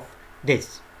block of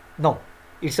this. No,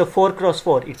 it's a 4 cross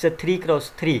 4. It's a 3 cross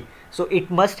 3. So it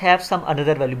must have some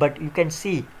another value, but you can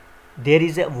see there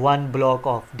is a 1 block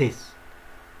of this.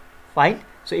 Fine.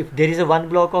 So if there is a 1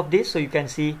 block of this, so you can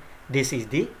see this is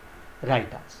the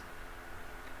right answer.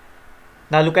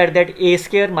 Now look at that, A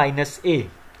square minus A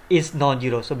is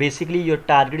non-zero. So basically your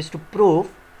target is to prove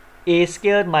A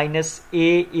square minus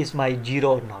A is my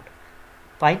 0 or not.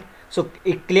 Fine. So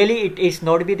clearly it is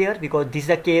not be there, because this is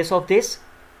the case of this.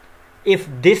 If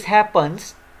this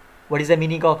happens, what is the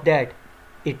meaning of that?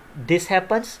 This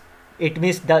happens, it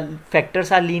means the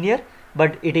factors are linear,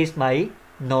 but it is my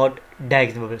not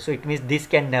diagonalizable. So it means this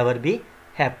can never be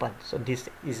happen. So this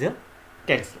is a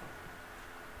cancel.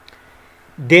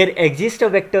 There exists a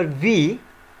vector V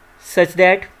such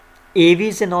that AV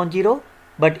is a non-zero,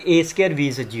 but A square V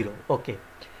is a 0. Okay.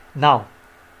 Now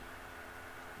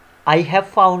I have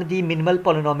found the minimal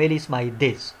polynomial is my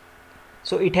this.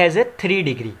 So it has a 3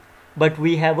 degree, but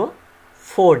we have a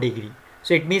 4 degree.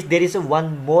 So it means there is a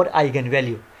 1 more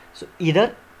eigenvalue. So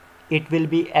either it will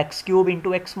be x cube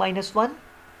into x minus 1,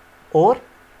 or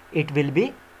it will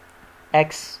be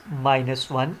x minus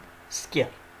 1 square.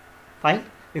 Fine.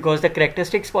 Because the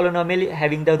characteristics polynomial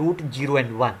having the root 0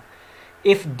 and 1.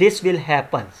 If this will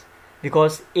happen,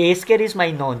 because A square is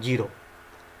my non-zero,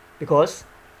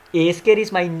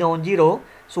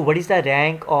 so what is the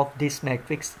rank of this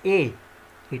matrix A?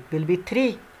 It will be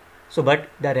 3. So but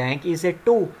the rank is a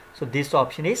 2. So this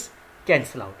option is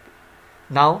cancel out.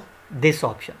 Now this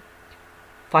option.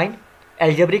 Fine.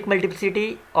 Algebraic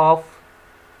multiplicity of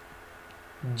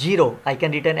 0, I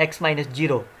can return x minus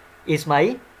 0 is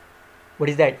my, what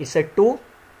is that? It's a 2.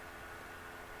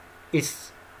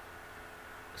 It's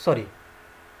a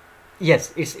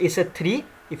 3.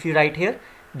 If you write here,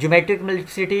 geometric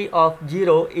multiplicity of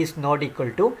 0 is not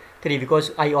equal to 3,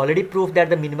 because I already proved that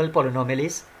the minimal polynomial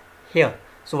is here.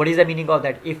 So what is the meaning of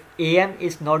that? If AM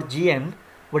is not GM,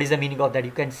 what is the meaning of that?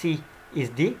 You can see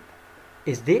is the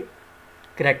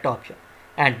correct option.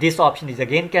 and this option is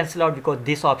again cancelled out because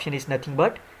this option is nothing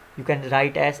but you can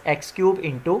write as x cube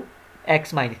into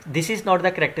x minus. This is not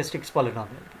the characteristics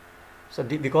polynomial. So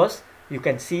because you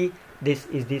can see this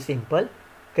is the simple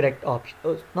correct option.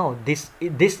 No, this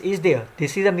is there.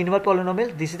 This is a minimal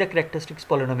polynomial. This is the characteristics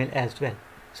polynomial as well.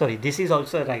 Sorry, this is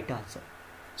also a right answer.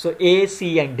 So A,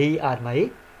 C and D are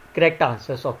my correct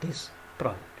answers of this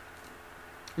problem.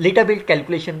 Little bit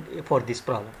calculation for this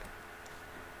problem.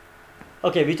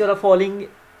 Okay, which of the following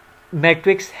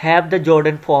matrix have the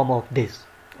Jordan form of this?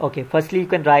 Okay, firstly you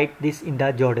can write this in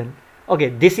the Jordan. Okay,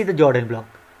 this is the Jordan block.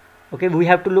 Okay, we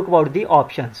have to look about the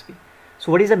options.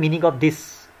 So what is the meaning of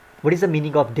this? What is the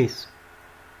meaning of this?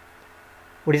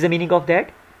 What is the meaning of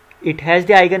that? It has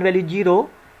the eigenvalue 0.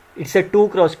 It's a 2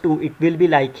 cross 2. It will be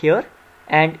like here.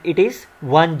 And it is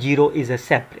 1, 0 is a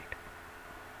separate.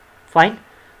 Fine.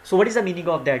 So what is the meaning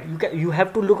of that? You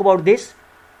have to look about this.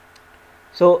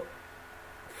 So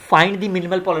find the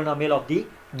minimal polynomial of the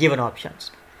given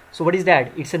options. So what is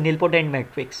that? It's a nilpotent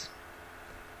matrix.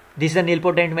 This is a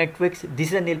nilpotent matrix. This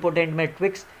is a nilpotent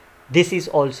matrix. This is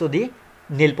also the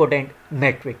nilpotent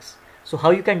matrix. So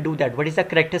how you can do that? What is the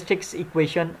characteristics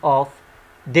equation of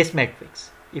this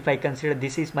matrix? If I consider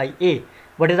this is my A,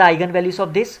 what is the eigenvalues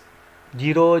of this?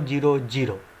 0, 0,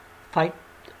 0. Fine.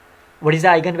 What is the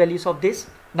eigenvalues of this?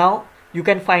 Now you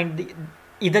can find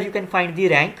either you can find the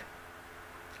rank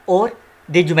or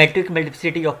the geometric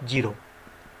multiplicity of 0.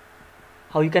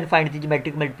 How you can find the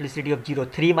geometric multiplicity of 0?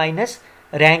 3 minus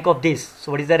rank of this.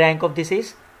 So what is the rank of this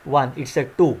is? 1. It's a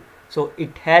 2. So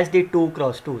it has the 2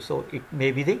 cross 2. So it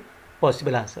may be the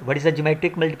possible answer. What is the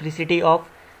geometric multiplicity of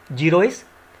 0 is?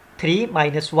 3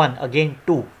 minus 1. Again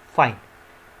 2. Fine.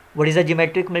 What is the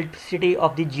geometric multiplicity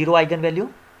of the 0 eigenvalue?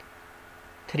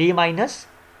 3 minus,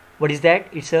 what is that?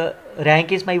 It's a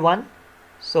rank is my 1.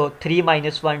 So 3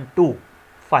 minus 1, 2.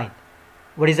 Fine.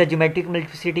 What is the geometric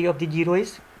multiplicity of the 0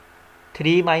 is?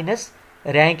 3 minus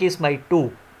rank is my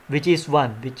 2, which is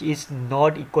 1, which is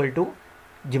not equal to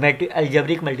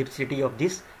algebraic multiplicity of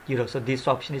this 0. So this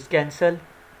option is cancelled.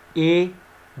 A,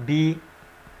 B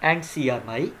and C are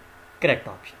my correct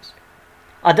options.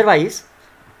 Otherwise,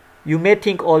 you may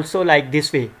think also like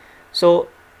this way. So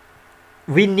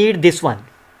we need this one.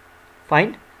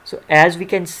 Fine. So as we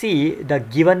can see the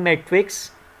given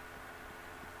matrix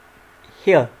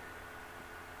here.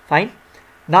 Fine.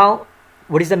 Now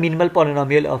what is the minimal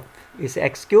polynomial of is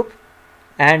x cube,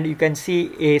 and you can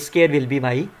see a square will be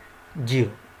my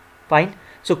 0. Fine.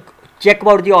 So check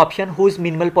about the option whose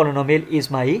minimal polynomial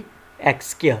is my x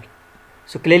square.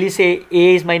 So clearly say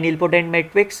A is my nilpotent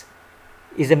matrix,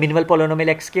 is a minimal polynomial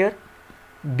x square,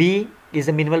 B is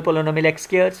a minimal polynomial x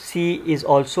square, C is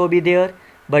also be there,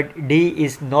 but D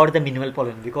is not the minimal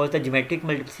polynomial because the geometric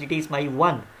multiplicity is my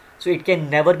 1. So it can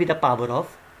never be the power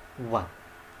of 1.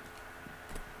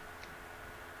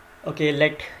 Okay,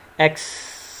 let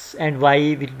x and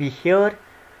y will be here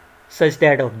such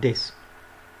that of this.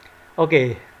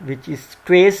 Okay, which is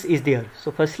trace is there.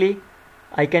 So firstly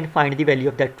I can find the value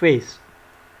of that trace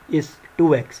is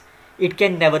 2x. It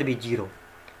can never be 0.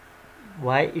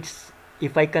 Why? It's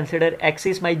if I consider x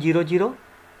is my 0, 0,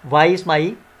 y is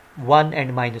my 1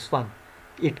 and minus 1.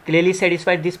 It clearly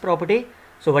satisfied this property.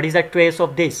 So what is the trace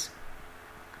of this?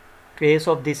 Trace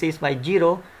of this is my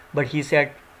 0, but he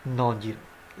said non-zero.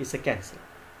 It's a cancel.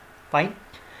 Fine.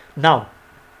 Now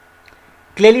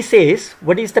clearly says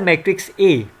what is the matrix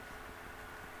A?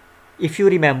 If you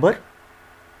remember,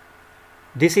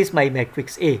 this is my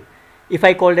matrix A. If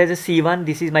I call it as a C1,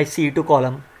 this is my C2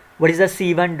 column. What is the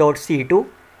C1 dot C2?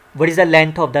 What is the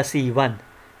length of the C1?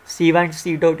 C1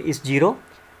 C dot is 0.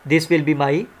 This will be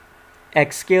my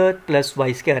x square plus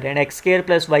y square, and x square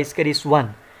plus y square is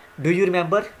 1. Do you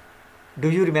remember?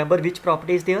 Do you remember which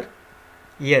property is there?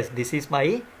 Yes, this is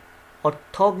my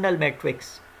orthogonal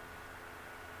matrix.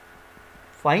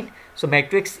 Fine. So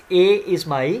matrix A is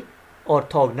my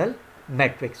orthogonal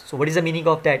matrix. So what is the meaning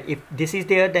of that? If this is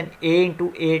there, then A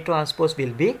into A transpose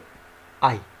will be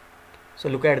I. So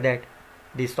look at that.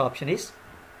 This option is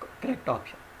correct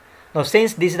option. Now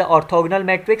since this is the orthogonal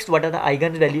matrix, what are the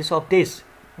eigenvalues of this?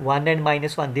 1 and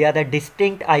minus 1. They are the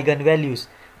distinct eigenvalues.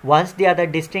 Once they are the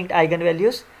distinct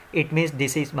eigenvalues, it means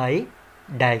this is my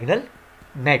diagonal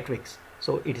matrix.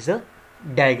 So it is a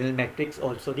diagonal matrix,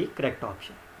 also the correct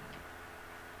option.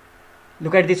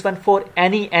 Look at this one. For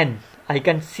any n, I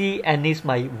can see n is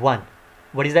my 1.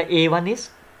 What is the a1 is?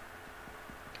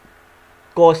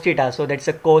 Cos theta. So that's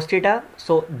a cos theta.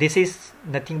 So this is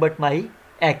nothing but my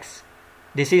x.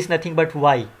 This is nothing but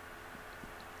y.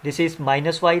 This is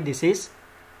minus y. This is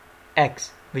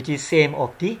x, which is same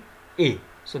of the a.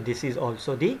 So this is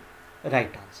also the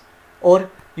right answer. Or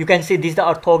you can see this is the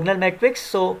orthogonal matrix.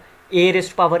 So A raised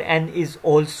to power n is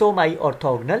also my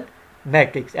orthogonal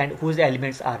matrix, and whose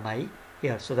elements are my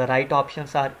here. So the right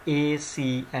options are A,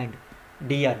 C and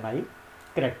D are my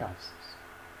correct answers.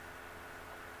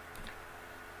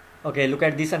 Okay, look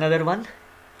at this another one.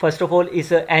 First of all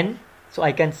is n. So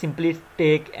I can simply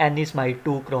take n is my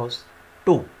 2 cross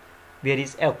 2. Where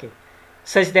is okay?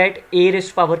 Such that A raised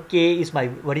to power k is my,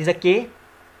 what is a k?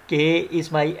 K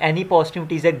is my any positive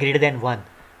integer greater than 1.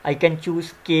 I can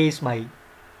choose k is my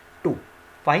 2.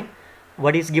 Fine.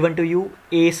 What is given to you?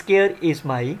 A square is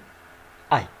my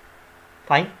I.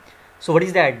 Fine. So what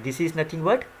is that? This is nothing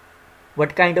but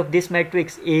what kind of this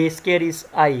matrix? A square is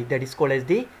I, that is called as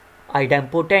the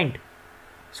idempotent.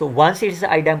 So once it is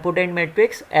idempotent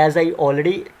matrix, as I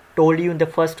already told you in the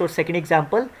first or second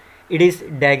example, it is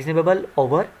diagonalizable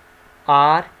over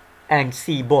R and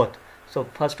C both. So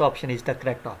first option is the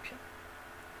correct option.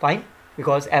 Fine,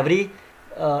 because every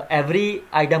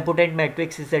idempotent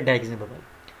matrix is a diagonalizable.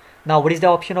 Now what is the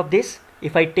option of this?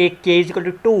 If I take k is equal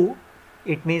to 2,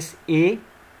 it means A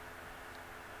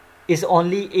is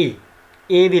only A.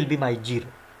 A will be my 0.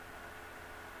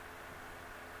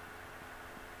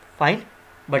 Fine,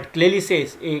 but clearly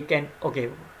says A can, okay,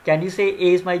 can you say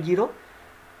A is my 0?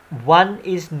 1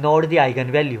 is not the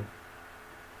eigenvalue.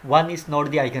 1 is not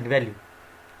the eigenvalue.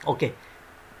 Okay,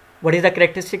 what is the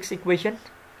characteristics equation?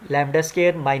 Lambda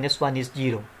square minus 1 is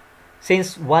 0.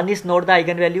 Since 1 is not the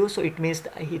eigenvalue, so it means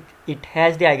it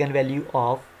has the eigenvalue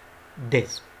of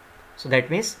this. So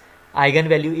that means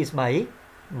eigenvalue is my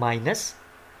minus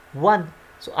 1.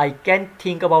 So I can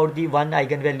think about the one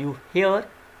eigenvalue here,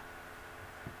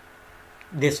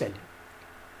 this value.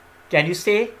 Can you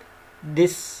say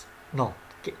this? No.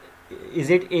 Is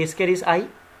it A square is I?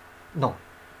 No.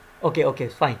 Okay,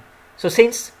 fine. So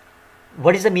since,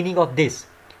 what is the meaning of this?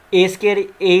 A square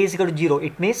A is equal to 0.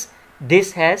 It means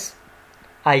this has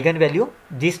eigenvalue.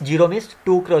 This 0 means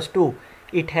 2 cross 2.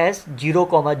 It has 0,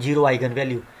 0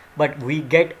 eigenvalue. But we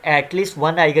get at least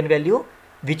one eigenvalue,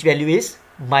 which value is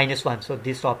minus 1. So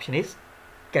this option is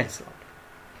cancelled out.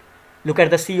 Look at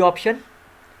the C option.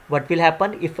 What will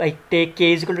happen if I take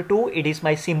k is equal to 2? It is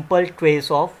my simple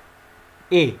trace of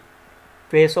A.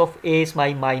 Trace of A is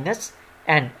my minus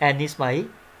and n is my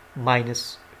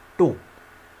minus 2.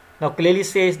 Now clearly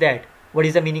says that, what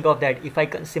is the meaning of that? If I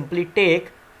can simply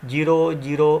take 0,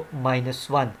 0, minus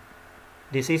 1,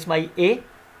 this is my A.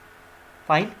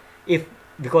 Fine. If,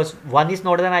 because 1 is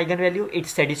not an eigenvalue, it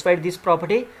satisfied this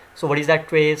property. So what is that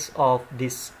trace of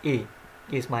this A?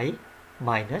 Is my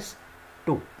minus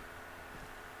 2.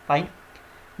 Fine.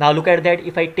 Now look at that.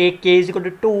 If I take k is equal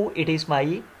to 2, it is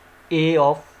my A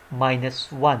of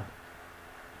minus 1.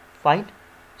 Fine.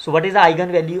 So what is the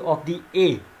eigenvalue of the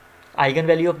A?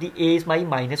 Eigenvalue of the A is my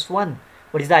minus 1.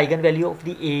 What is the eigenvalue of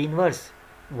the A inverse?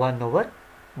 1 over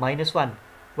minus 1.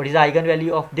 What is the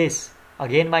eigenvalue of this?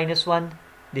 Again minus 1.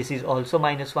 This is also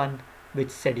minus 1, which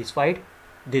satisfied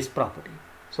this property.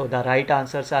 So the right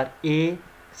answers are A,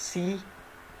 C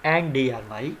and D are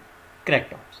my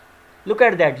correct answers. Look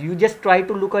at that. You just try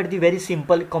to look at the very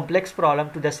simple complex problem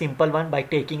to the simple one by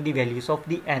taking the values of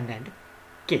the n and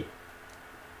k.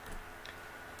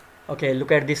 Okay,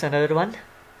 look at this another one.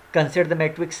 Consider the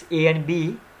matrix A and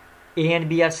B. A and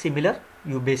B are similar.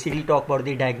 You basically talk about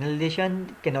the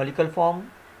diagonalization, canonical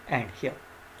form and here.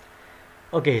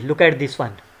 Okay, look at this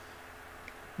one.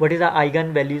 What is the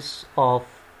eigenvalues of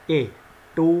A?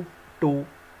 2, 2,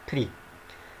 3.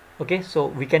 Okay, so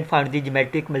we can find the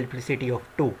geometric multiplicity of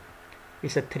 2.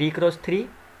 It's a 3 cross 3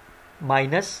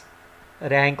 minus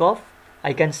rank of,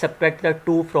 I can subtract the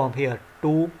 2 from here.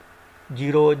 2,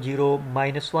 0, 0,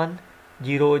 minus 1,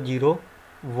 0, 0,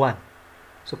 1.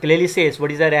 So clearly says,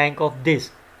 what is the rank of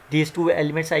this? These two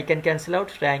elements I can cancel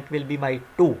out. Rank will be my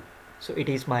 2. So it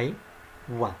is my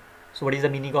 1. So what is the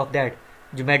meaning of that?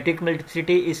 Geometric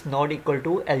multiplicity is not equal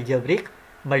to algebraic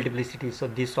multiplicity. So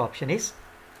this option is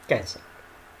cancelled.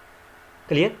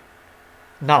 Clear?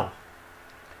 Now,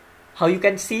 how you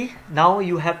can see, now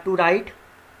you have to write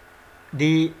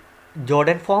the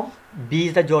Jordan form. B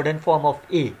is the Jordan form of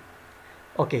A.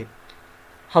 Okay.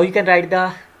 How you can write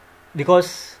the,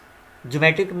 because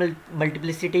geometric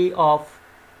multiplicity of,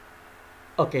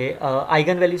 okay,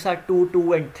 eigenvalues are 2,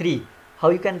 2 and 3. How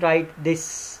you can write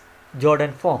this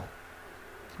Jordan form?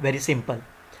 Very simple.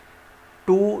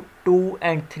 2, 2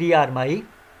 and 3 are my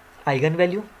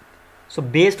eigenvalue. So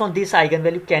based on this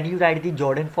eigenvalue, can you write the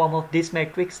Jordan form of this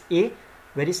matrix A?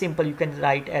 Very simple. You can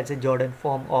write as a Jordan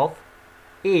form of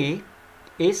A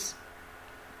is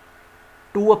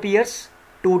 2 appears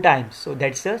 2 times. So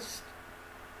that's just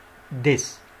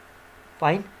this.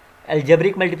 Fine.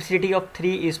 Algebraic multiplicity of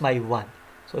 3 is my 1.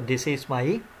 So this is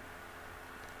my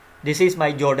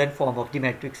Jordan form of the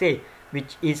matrix A,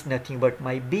 which is nothing but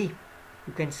my B.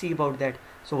 You can see about that.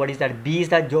 So what is that? B is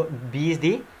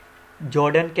the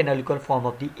Jordan canonical form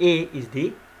of the A is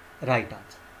the right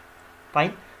answer.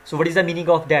 Fine. So what is the meaning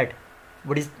of that?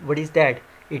 What is that?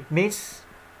 It means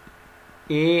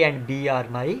A and B are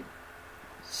my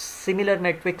similar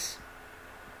matrix.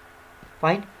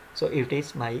 Fine. So it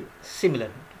is my similar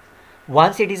matrix.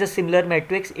 Once it is a similar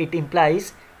matrix, it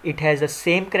implies it has the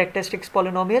same characteristics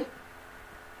polynomial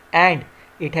and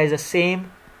it has the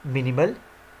same minimal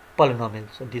polynomial.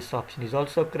 So this option is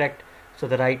also correct. So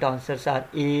the right answers are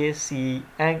A, C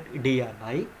and D are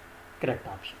my correct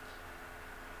options.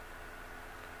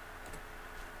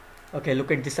 Okay,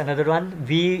 look at this another one.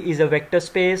 V is a vector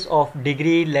space of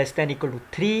degree less than equal to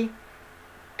 3.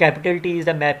 Capital T is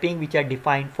the mapping which are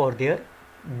defined for their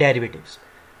derivatives.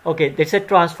 Okay, that's a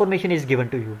transformation is given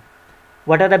to you.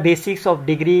 What are the basics of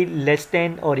degree less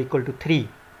than or equal to 3?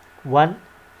 1,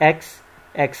 x,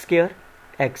 x square,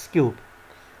 x cube.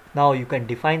 Now you can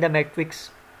define the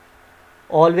matrix.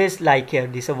 Always like here,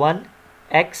 this is 1,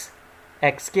 x,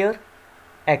 x square,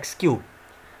 x cube.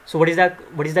 So what is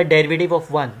the derivative of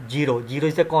 1? 0. 0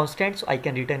 is the constant, so I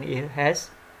can written here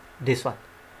as this one.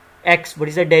 X, what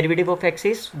is the derivative of x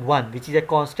is 1, which is a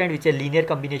constant, which is a linear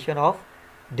combination of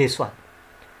this one.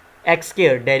 X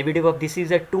square, derivative of this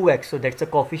is a 2x, so that's the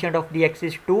coefficient of the x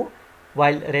is 2,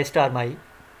 while rest are my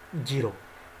 0.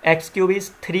 X cube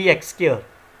is 3x square,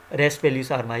 rest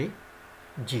values are my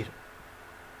 0.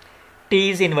 T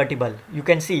is invertible. You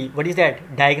can see, what is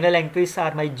that? Diagonal entries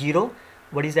are my 0.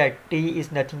 What is that? T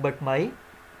is nothing but my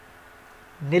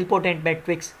nilpotent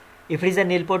matrix. If it is a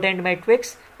nilpotent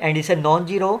matrix and it's a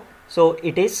non-zero, so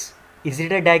it is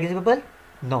it a diagonalizable?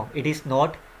 No, it is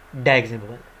not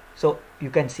diagonalizable. So you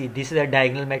can see this is a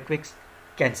diagonal matrix,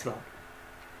 cancel out.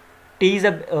 T is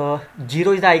a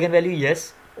 0 is the eigenvalue,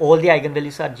 yes, all the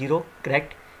eigenvalues are 0,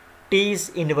 correct. T is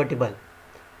invertible.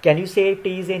 Can you say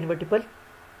T is invertible?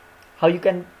 How you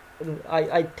can,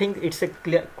 I think it's a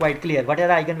quite clear. What are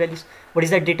the eigenvalues? What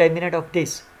is the determinant of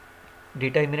this?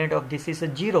 Determinant of this is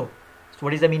a 0. So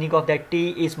what is the meaning of that?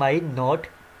 T is my not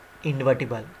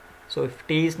invertible. So if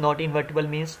T is not invertible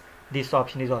means this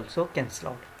option is also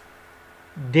cancelled out.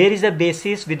 There is a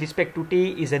basis with respect to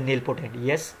T is a nilpotent.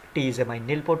 Yes, T is my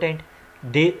nilpotent.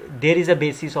 There is a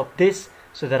basis of this.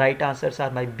 So the right answers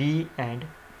are my B and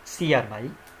C are my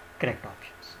correct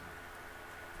options.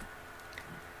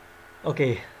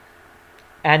 Okay.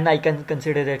 And I can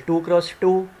consider that 2 cross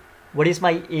 2. What is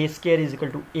my A square is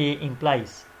equal to A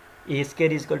implies? A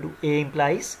square is equal to A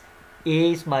implies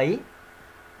A is my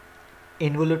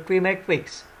involutory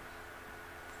matrix.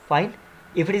 Fine.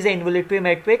 If it is an involutory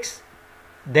matrix,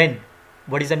 then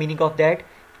what is the meaning of that?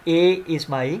 A is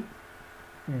my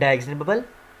diagonalizable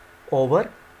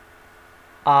over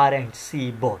R and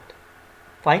C both.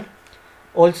 Fine.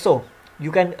 Also,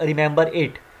 you can remember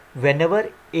it. Whenever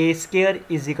A square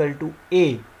is equal to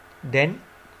A, then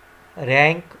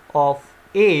rank of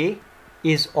A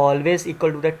is always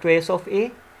equal to the trace of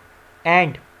A,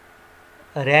 and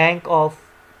rank of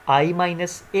I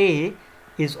minus A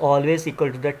is always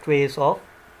equal to the trace of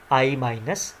I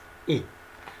minus A.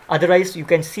 Otherwise, you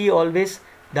can see always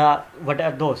what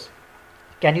are those?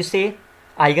 Can you say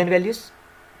eigenvalues?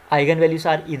 Eigenvalues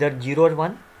are either 0 or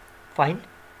 1. Fine.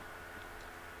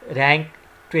 Rank,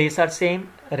 trace are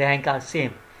same, rank are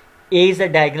same. A is a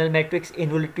diagonal matrix.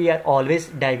 Involutory are always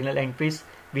diagonal entries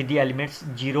with the elements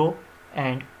 0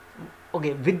 and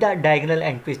with the diagonal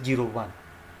entries 0, 1.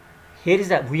 Here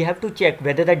is we have to check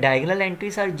whether the diagonal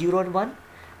entries are 0 or 1.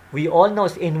 We all know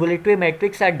involutory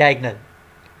matrix are diagonal.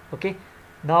 Okay.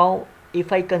 Now,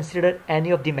 if I consider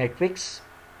any of the matrix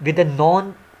with a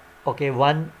 1,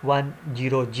 1,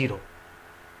 0, 0.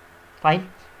 Fine.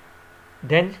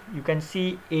 Then you can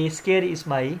see A square is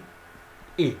my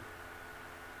A.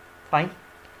 Fine.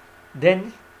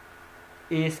 Then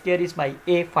A square is my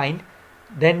A. Fine.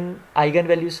 Then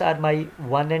eigenvalues are my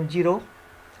 1 and 0.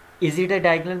 Is it a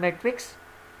diagonal matrix?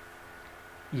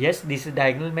 Yes, this is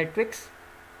diagonal matrix.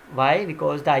 Why?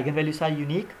 Because the eigenvalues are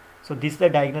unique. So this is the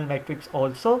diagonal matrix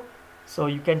also. So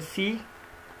you can see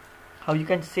how you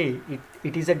can say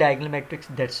it is a diagonal matrix.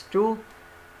 That's true.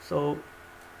 So,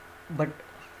 but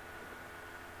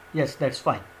yes, that's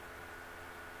fine.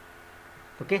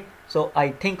 Okay. So I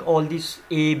think all these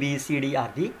A, B, C, D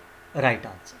are the right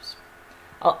answers.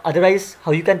 Otherwise,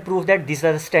 how you can prove that? These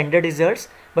are the standard results,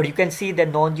 but you can see the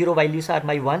non-zero values are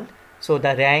my 1. So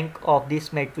the rank of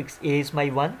this matrix A is my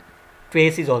 1.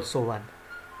 Trace is also 1.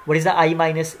 What is the I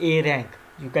minus A rank?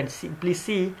 You can simply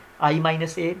see I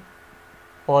minus A.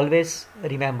 Always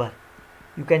remember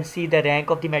you can see the rank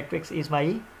of the matrix is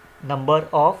my number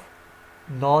of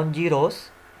non-zeros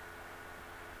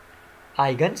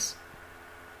eigens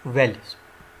values.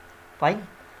 Fine.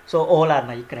 So all are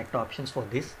my correct options for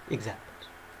this example.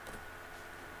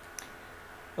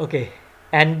 Okay,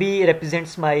 NB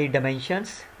represents my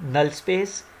dimensions, null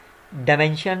space,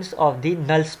 dimensions of the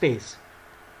null space,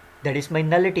 that is my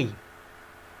nullity.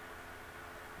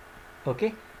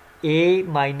 Okay, A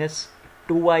minus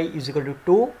 2i is equal to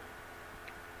 2,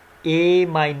 A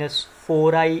minus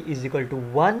 4i is equal to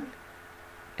 1,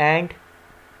 and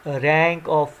rank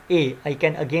of A I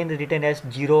can again written as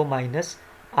 0 minus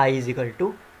I is equal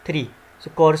to 3. So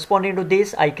corresponding to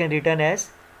this I can written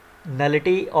as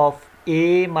nullity of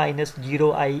A minus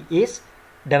 0i is,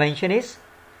 dimension is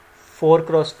 4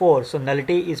 cross 4, so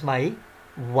nullity is my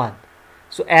 1.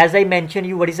 So as I mentioned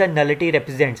you, what is a nullity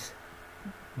represents?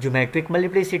 Geometric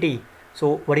multiplicity.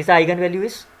 So what is the eigenvalue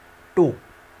is? 2.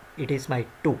 It is my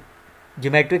 2.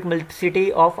 Geometric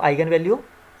multiplicity of eigenvalue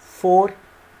 4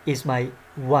 is my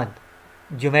 1.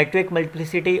 Geometric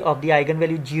multiplicity of the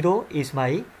eigenvalue 0 is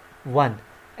my 1.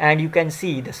 And you can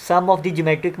see the sum of the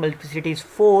geometric multiplicity is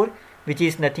 4, which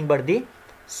is nothing but the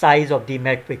size of the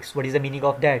matrix. What is the meaning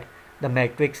of that? The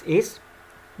matrix is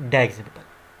diagonalizable.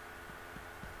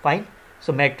 Fine.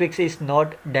 So matrix is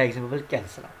not diagonalizable,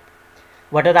 cancel out.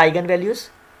 What are the eigenvalues?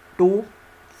 2,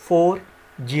 4,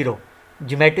 0.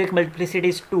 Geometric multiplicity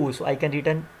is 2, so I can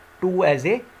written 2 as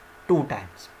a 2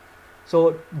 times.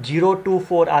 So 0, 2,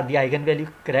 4 are the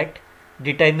eigenvalue, correct.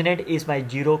 Determinant is my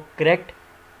 0, correct.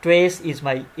 Trace is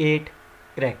my 8,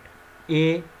 correct.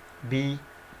 A, B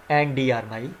and D are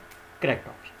my correct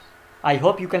options. I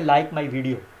hope you can like my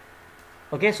video.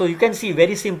 Okay, so you can see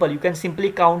very simple. You can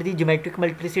simply count the geometric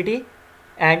multiplicity,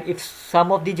 and if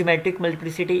sum of the geometric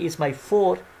multiplicity is my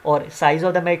 4 or size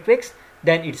of the matrix,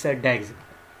 then it's a diagonal.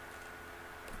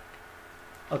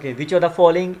 Okay, which of the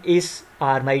following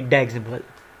are my diagonal?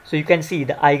 So you can see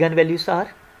the eigenvalues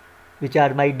are, which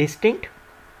are my distinct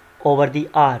over the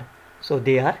R. So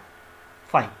they are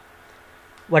fine.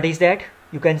 What is that?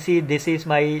 You can see this is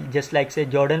my, just like say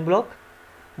Jordan block.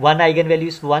 One eigenvalue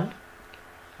is 1.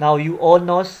 Now you all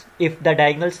know if the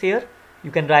diagonals here,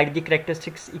 you can write the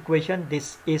characteristics equation.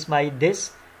 This is my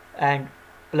this, and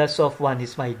plus of 1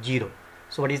 is my 0.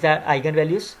 So what is that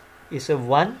eigenvalues? Is a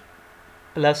 1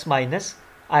 plus minus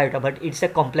iota, but it's a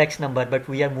complex number, but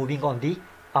we are moving on the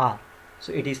R.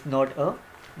 So it is not a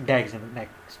diagonal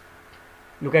matrix.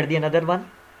 Look at the another one.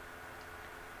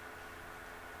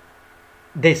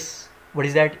 This, what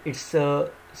is that? It's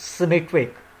a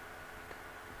symmetric.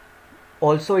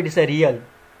 Also it is a real.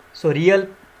 So real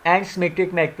and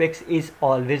symmetric matrix is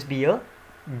always be a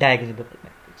diagonal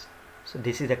matrix. So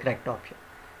this is the correct option.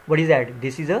 What is that?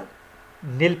 This is a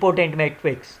nilpotent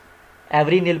matrix.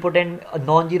 Every nilpotent,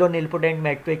 non-zero nilpotent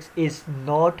matrix is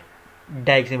not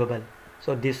diagonal.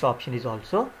 So this option is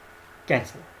also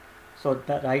cancelled. So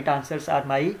the right answers are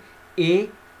my A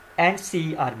and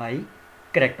C are my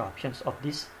correct options of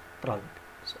this problem.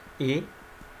 So A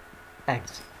and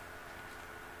C.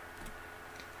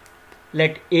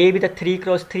 Let A with a 3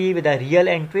 cross 3 with a real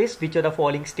entries. Which of the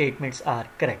following statements are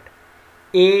correct?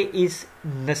 A is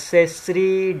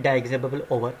necessary diagonalizable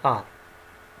over R.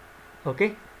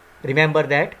 Okay. Remember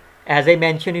that, as I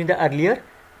mentioned in the earlier,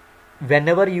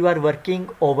 whenever you are working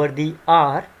over the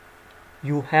R,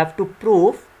 you have to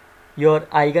prove your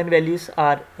eigenvalues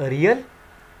are real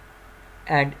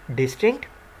and distinct.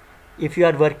 If you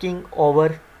are working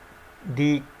over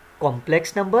the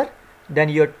complex number, then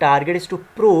your target is to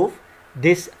prove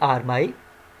these are my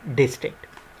distinct.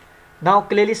 Now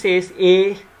clearly says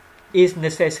A is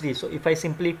necessary. So if I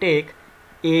simply take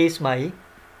A is my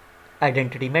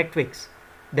identity matrix,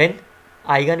 then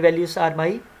eigenvalues are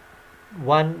my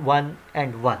 1, 1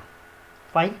 and 1.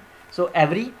 Fine. So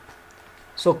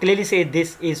clearly say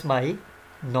this is my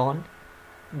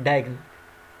non-diagonal.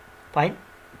 Fine.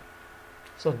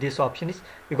 So this option is,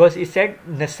 because it said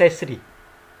necessary.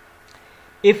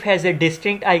 If has a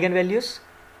distinct eigenvalues,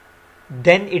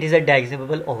 then it is a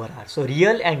diagonalizable over R. So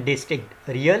real and distinct,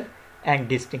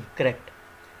 correct.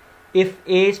 If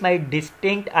A is my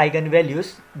distinct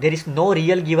eigenvalues, there is no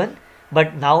real given,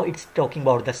 but now it's talking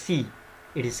about the C.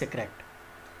 It is correct.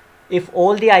 If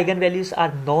all the eigenvalues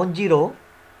are non-zero,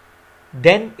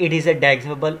 then it is a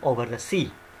diagonalizable over the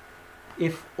C.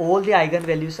 If all the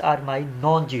eigenvalues are my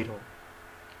non-zero,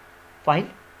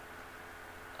 fine.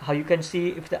 How you can see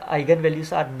if the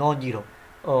eigenvalues are non-zero?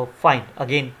 Fine.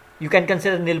 Again, you can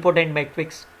consider nilpotent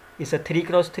matrix is a 3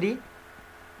 cross 3.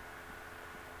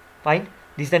 Fine.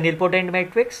 This is the nilpotent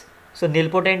matrix. So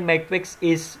nilpotent matrix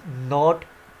is not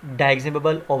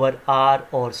diagonalizable over R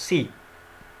or C.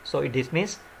 So this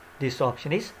means this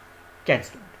option is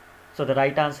cancelled. So the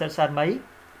right answers are my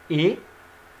B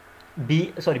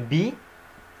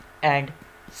and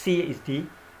C is the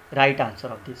right answer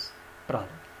of this problem.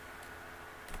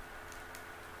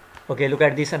 Okay, look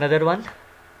at this another one.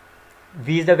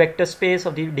 V is the vector space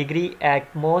of the degree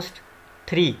at most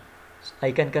 3. So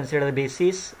I can consider the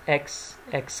basis x,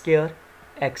 x square,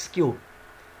 x cube.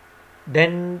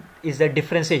 Then is the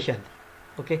differentiation.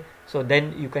 Okay, so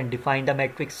then you can define the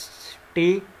matrix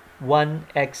T, 1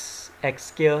 x, x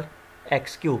square,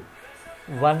 x cube.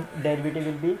 One derivative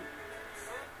will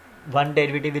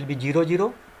be 0,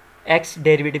 0. X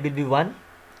derivative will be 1.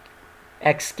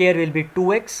 X square will be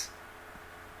 2x.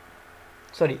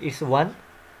 Sorry, it's 1.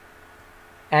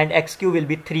 And x cube will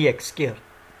be 3x square.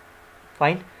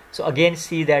 Fine. So again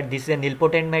see that this is a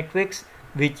nilpotent matrix,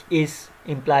 which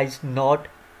implies not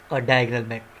a diagonal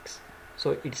matrix.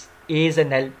 So it's A is a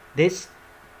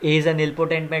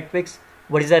nilpotent matrix.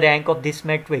 What is the rank of this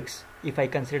matrix? If I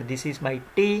consider this is my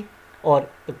T or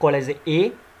call as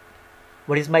A,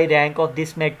 what is my rank of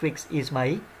this matrix is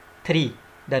my 3.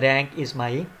 The rank is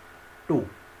my 2.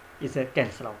 Is a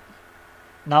cancel out.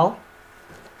 Now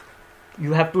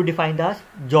you have to define the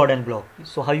Jordan block.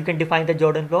 So how you can define the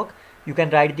Jordan block? You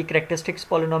can write the characteristics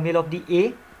polynomial of the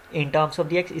A in terms of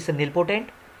the x is a nilpotent.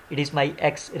 It is my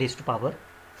x raised to power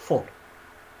 4.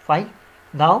 Fine.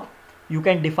 Now you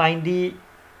can define the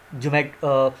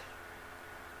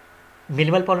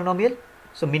minimal polynomial.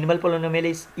 So minimal polynomial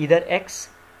is either x,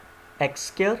 x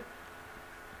square,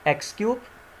 x cube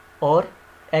or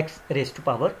x raised to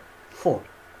power 4.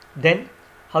 Then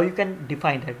how you can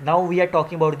define that? Now we are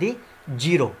talking about the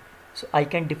 0. So I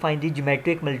can define the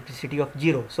geometric multiplicity of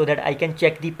 0 so that I can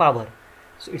check the power.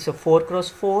 So it's a 4 cross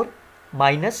 4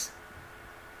 minus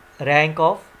rank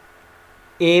of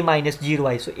A minus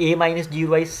 0i. So A minus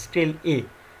 0i is still A.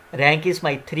 Rank is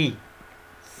my 3.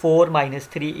 4 minus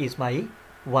 3 is my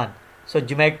 1. So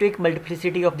geometric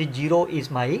multiplicity of the 0 is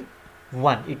my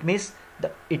 1. It means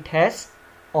it has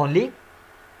only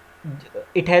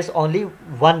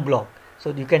one block.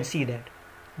 So you can see that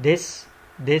this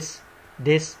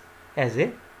as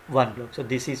a one block. So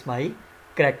this is my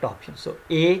correct option. So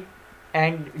A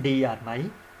and D are my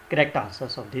correct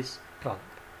answers of this problem.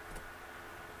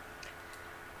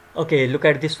 Okay, look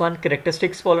at this one.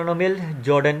 Characteristics polynomial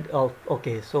Jordan of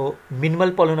okay. So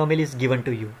minimal polynomial is given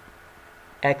to you.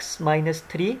 X minus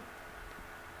 3,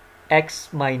 x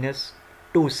minus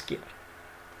 2 square.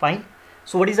 Fine.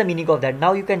 So what is the meaning of that?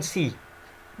 Now you can see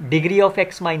degree of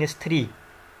x minus 3,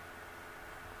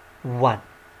 1.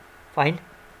 Fine.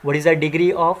 What is the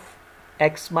degree of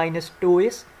x minus 2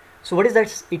 is? So what is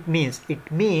that? It means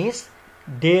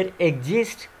there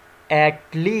exists at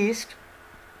least,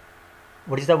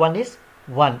 what is the one is?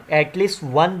 1. At least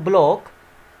one block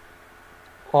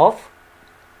of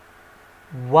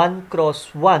 1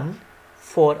 cross 1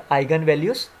 for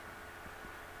eigenvalues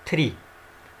 3.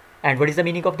 And what is the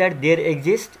meaning of that? There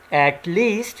exists at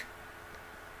least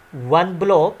one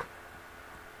block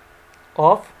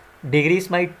of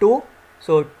degrees my 2.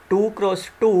 So 2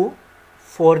 cross 2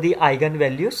 for the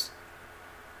eigenvalues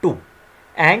 2.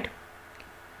 And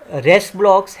rest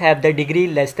blocks have the degree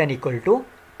less than equal to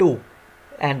 2.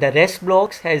 And the rest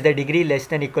blocks has the degree less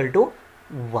than equal to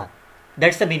 1.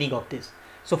 That's the meaning of this.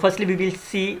 So firstly we will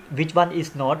see which one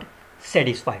is not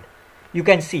satisfied. You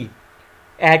can see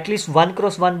at least 1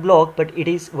 cross 1 block, but it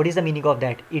is, what is the meaning of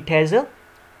that? It has a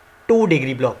 2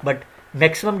 degree block, but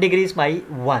maximum degree is my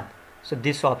 1. So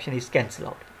this option is cancelled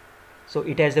out. So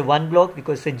it has a 1 block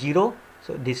because it's a 0.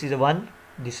 So this is a 1,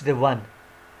 this is a 1,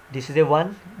 this is a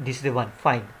 1, this is a 1.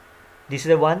 Fine. This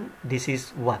is a 1, this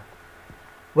is 1.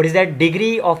 What is that?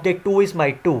 Degree of the 2 is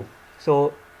my 2.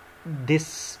 So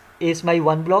this is my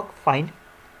 1 block. Fine.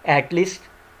 At least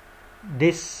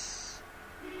this,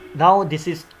 now this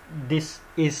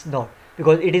is not,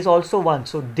 because it is also 1.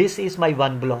 So this is my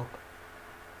 1 block.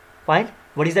 Fine.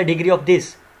 What is the degree of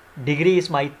this? Degree is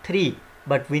my 3,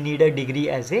 but we need a degree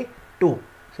as a 2.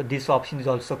 So this option is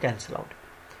also cancelled out.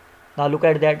 Now look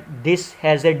at that. This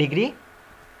has a degree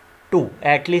 2,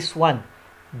 at least 1.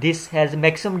 This has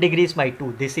maximum degree is my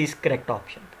 2. This is correct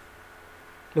option.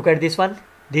 Look at this one.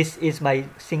 This is my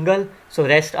single. So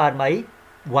rest are my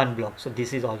 1 block. So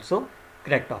this is also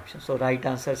correct option. So right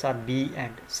answers are B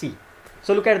and C.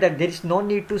 So look at that. There is no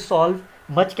need to solve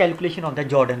much calculation of the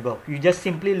Jordan block. You just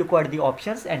simply look at the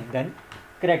options and then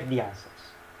correct the answers.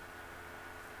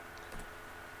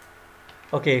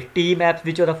 Okay, T maps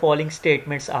which of the following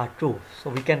statements are true. So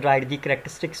we can write the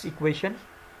characteristics equation.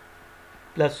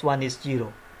 Plus 1 is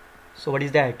 0. So what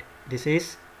is that? This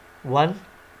is 1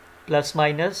 plus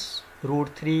minus root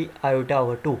 3 iota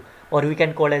over 2. or we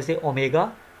can call as a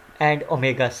omega and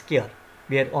omega square,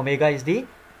 where omega is the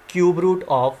cube root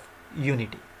of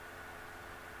unity.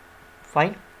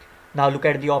 Fine. Now look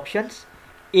at the options.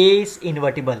 A is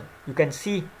invertible. You can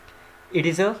see it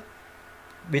is a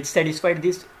which satisfied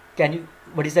this.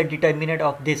 What is the determinant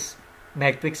of this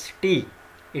matrix T?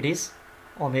 It is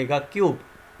omega cube,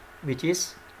 which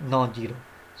is non-zero.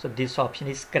 So this option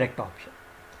is correct option.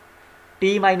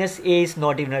 T minus A is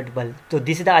not invertible. So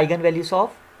this is the eigenvalues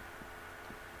of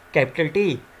capital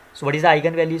T. So what is the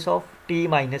eigenvalues of T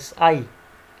minus I?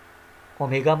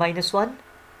 Omega minus 1,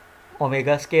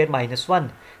 omega square minus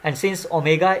 1. And since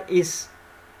omega is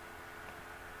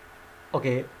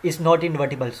not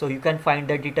invertible, so you can find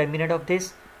the determinant of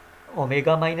this,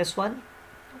 omega minus 1,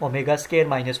 omega square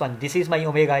minus 1. This is my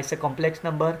omega. It's a complex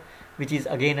number which is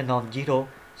again a non-zero.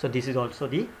 So this is also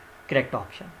the correct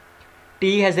option.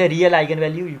 T has a real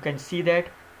eigenvalue. You can see that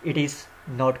it is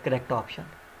not correct option.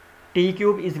 T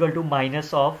cube is equal to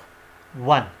minus of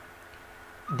 1.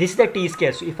 This is the T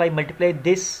square. So if I multiply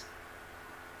this,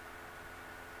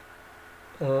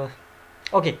 lambda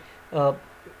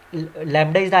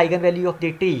is the eigenvalue of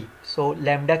the T. So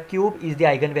lambda cube is the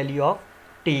eigenvalue of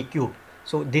T cube.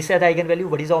 So this is the eigenvalue.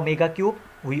 What is the omega cube?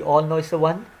 We all know it's a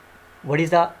 1. What is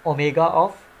the omega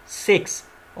of 6?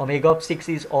 Omega of 6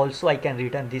 is also, I can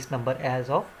return this number as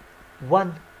of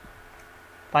 1.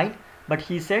 Fine. But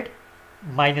he said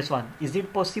minus 1. Is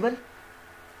it possible?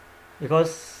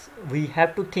 Because we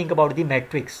have to think about the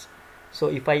matrix. So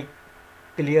if I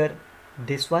clear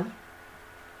this one,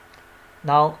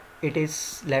 now it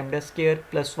is lambda square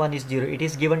plus 1 is 0. It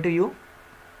is given to you.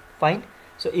 Fine.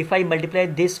 So if I multiply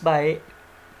this by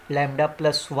lambda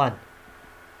plus 1,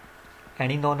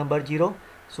 any non-number 0.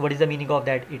 So what is the meaning of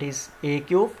that? It is a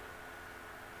cube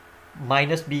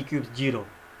minus b cube 0.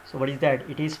 So what is that?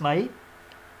 It is my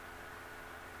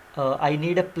I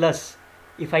need a plus.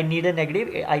 If I need a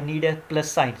negative, I need a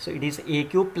plus sign. So it is a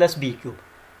cube plus b cube.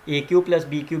 A cube plus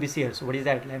b cube is here. So what is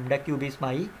that? Lambda cube is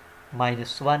my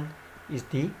minus 1 is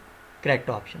the correct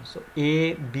option. So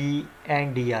A, B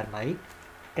and D are my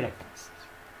correct answers.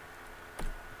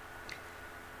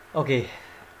 Okay,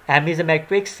 M is a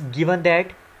matrix. Given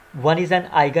that 1 is an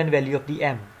eigenvalue of the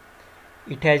M,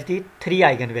 it has the 3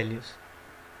 eigenvalues.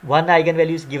 One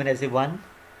eigenvalue is given as a 1.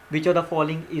 Which of the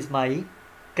following is my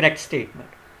correct statement?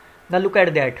 Now look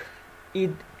at that.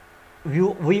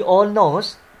 We all know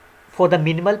for the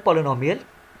minimal polynomial,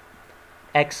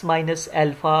 x minus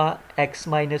alpha, x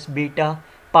minus beta,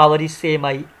 power is say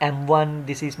my m1,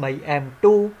 this is my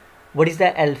m2. What is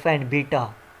the alpha and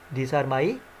beta? These are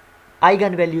my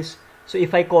eigenvalues. So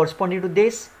if I corresponding to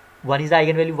this, 1 is the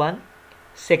eigenvalue 1,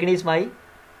 second is my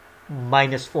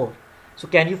minus 4. So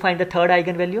can you find the third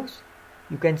eigenvalues?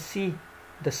 You can see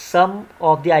the sum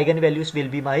of the eigenvalues will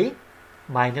be my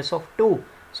minus of 2.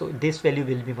 So this value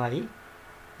will be my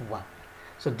 1.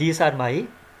 So these are my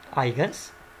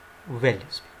eigens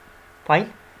values.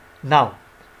 Fine. Now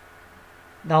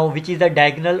which is the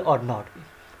diagonal or not?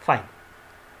 Fine.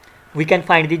 We can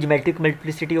find the geometric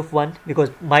multiplicity of 1 because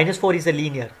minus 4 is a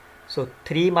linear. So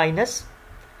 3 minus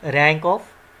rank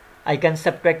of, I can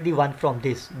subtract the 1 from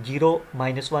this. 0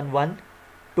 minus 1 1,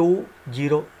 2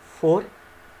 0 4,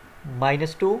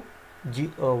 minus 2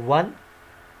 1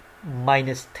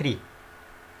 minus 3.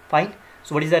 Fine.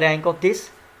 So what is the rank of this?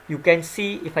 You can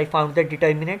see if I found the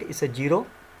determinant is a 0,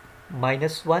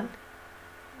 minus 1,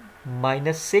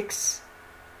 minus 6,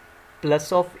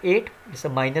 plus of 8 is a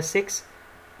minus 6,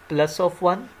 plus of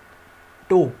 1,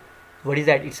 2. What is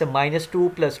that? It's a minus 2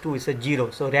 plus 2 is a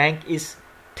 0. So rank is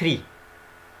 3.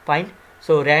 Fine.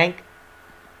 So rank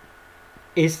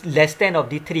is less than of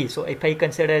the 3. So if I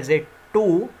consider as a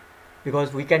 2,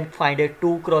 because we can find a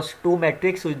 2 cross 2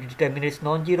 matrix whose determinant is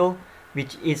non-zero,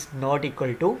 which is not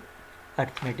equal to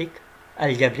arithmetic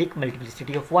algebraic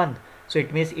multiplicity of 1. So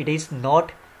it means it is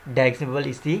not diagonalizable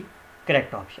is the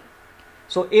correct option.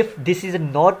 So if this is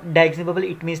not diagonalizable,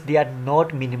 it means they are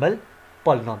not minimal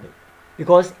polynomial.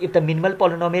 Because if the minimal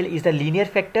polynomial is the linear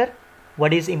factor,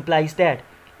 what is implies that?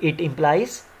 It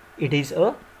implies it is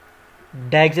a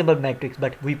diagonalizable matrix,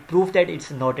 but we prove that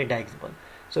it's not a diagonalizable.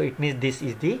 So it means this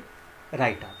is the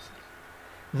right answer.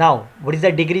 Now what is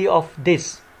the degree of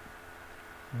this?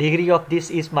 Degree of this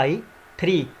is my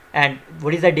 3. And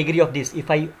what is the degree of this? If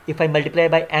I multiply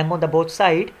by m on the both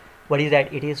side, what is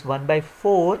that? It is 1 by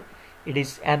 4. It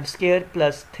is m square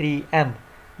plus 3m.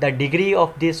 The degree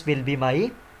of this will be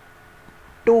my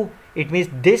 2. It means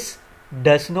this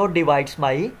does not divides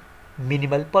my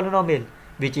minimal polynomial,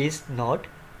 which is not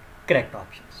correct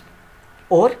options.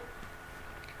 Or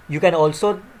you can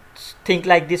also think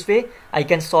like this way. I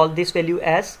can solve this value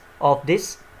as of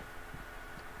this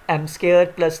m square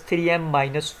plus 3m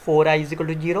minus 4i is equal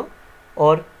to 0,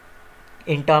 or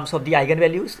in terms of the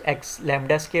eigenvalues, x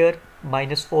lambda square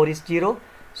minus 4 is 0.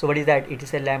 So what is that? It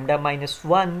is a lambda minus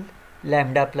 1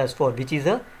 lambda plus 4, which is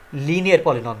a linear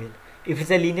polynomial. If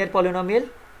it's a linear polynomial,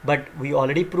 but we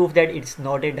already proved that it's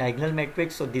not a diagonal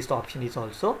matrix, so this option is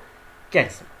also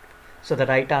cancelled. So the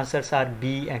right answers are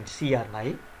B and C are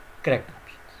my correct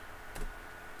options.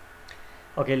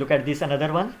 Okay, look at this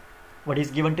another one. What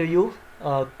is given to you?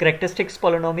 Characteristics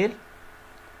polynomial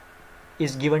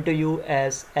is given to you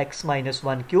as x minus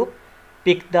 1 cube.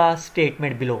 Pick the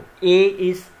statement below. A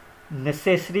is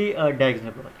necessary or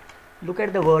diagonal. Look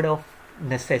at the word of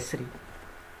necessary.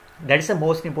 That is the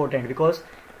most important, because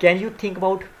can you think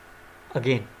about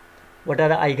again what are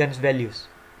the eigenvalues?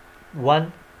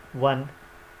 1, 1,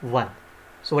 1.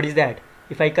 So what is that?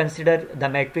 If I consider the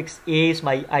matrix A is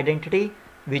my identity,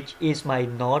 which is my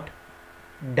not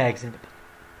diagonal.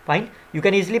 Fine. You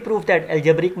can easily prove that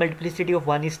algebraic multiplicity of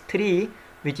 1 is 3,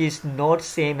 which is not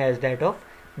same as that of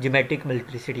geometric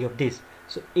multiplicity of this.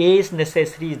 So A is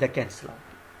necessary is the cancel out.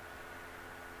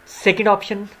 Second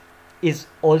option is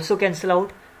also cancel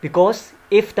out, because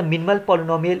if the minimal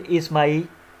polynomial is my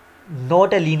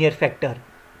not a linear factor,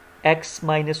 x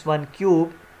minus 1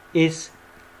 cube is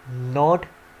not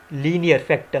linear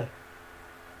factor.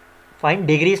 Fine,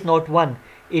 degree is not 1.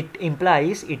 It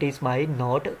implies it is my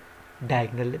not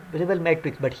diagonalizable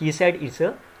matrix, but he said it's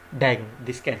a diagonal.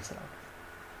 This cancel out.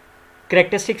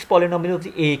 Characteristics polynomial of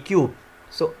the A cube.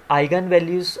 So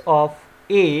eigenvalues of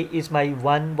A is my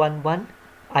 1, 1, 1.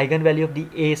 Eigenvalue of the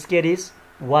A square is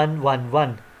 1, 1,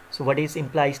 1. So what is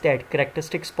implies that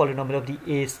characteristics polynomial of the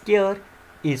A square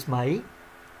is my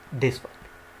this one.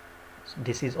 So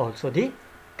this is also the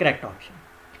correct option.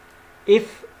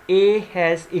 If A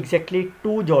has exactly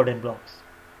 2 Jordan blocks,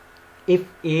 if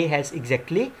A has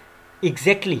exactly,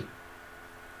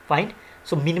 fine.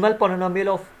 So minimal polynomial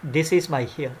of this is my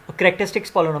here, a characteristics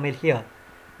polynomial here.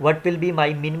 What will be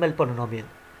my minimal polynomial?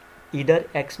 Either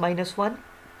x minus 1,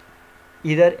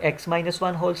 either x minus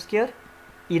 1 whole square,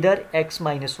 either x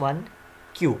minus 1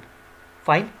 cube.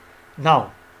 Fine.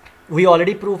 Now we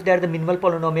already proved that the minimal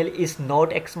polynomial is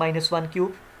not x minus 1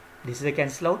 cube. This is a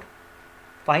cancel out.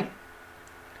 Fine.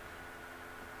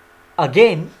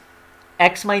 Again,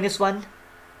 x minus 1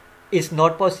 is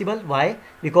not possible. Why?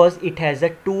 Because it has a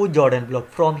 2 Jordan block.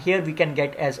 From here we can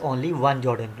get as only 1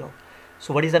 Jordan block.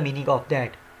 So what is the meaning of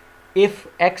that? If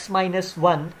x minus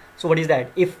 1, so what is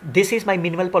that? If this is my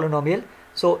minimal polynomial,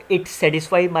 so it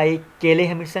satisfies my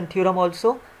Cayley-Hamilton theorem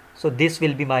also. So this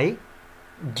will be my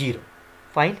 0.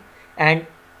 Fine. And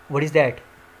what is that?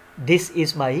 This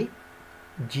is my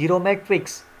 0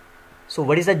 matrix. So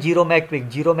what is a 0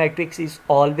 matrix? 0 matrix is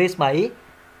always my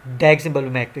diagonal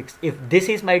matrix. If this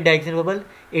is my diagonal,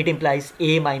 it implies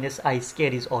A minus I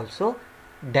square is also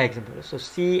diagonal. So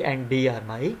C and D are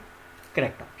my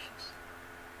correct options.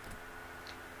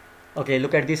 Okay,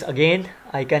 look at this again.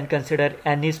 I can consider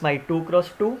n is my 2 cross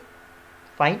 2.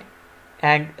 Fine.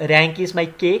 And rank is my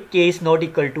k. K is not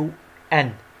equal to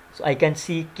n. So I can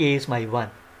see k is my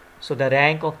 1. So the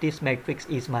rank of this matrix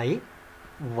is my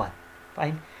 1.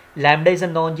 Fine. Lambda is a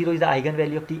non-zero, is the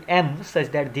eigenvalue of the m such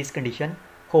that this condition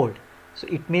hold. So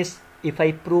it means if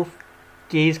I prove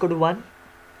k is equal to 1,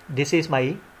 this is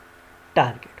my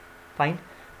target. Fine.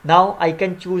 Now I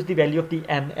can choose the value of the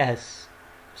m as.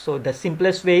 So the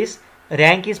simplest way is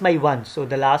rank is my 1. So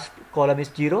the last column is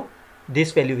 0.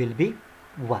 This value will be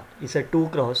 1. It's a 2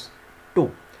 cross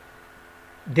 2.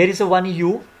 There is a 1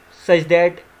 u such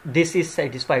that this is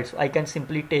satisfied. So I can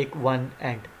simply take 1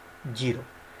 and 0.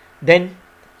 Then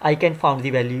I can find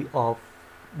the value of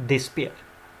this pair.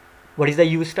 What is the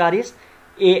u star is?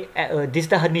 This is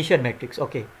the Hermitian matrix.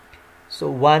 Okay. So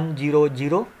 1, 0,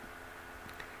 0.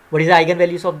 What is the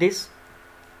eigenvalues of this?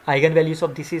 Eigenvalues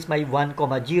of this is my 1,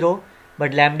 0.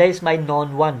 But lambda is my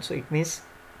non-1. So it means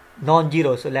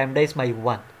non-zero. So lambda is my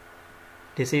 1.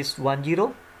 This is 1,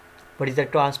 0. What is the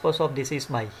transpose of this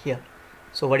is my here?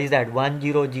 So what is that? 1,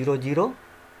 0, 0, 0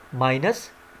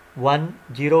 minus 1,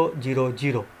 0, 0,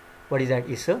 0. What is that?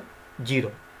 Is a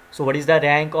 0. So what is the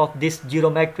rank of this 0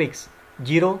 matrix?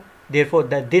 0. Therefore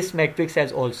this matrix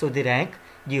has also the rank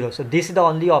 0. So this is the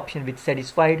only option which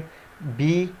satisfied.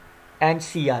 B and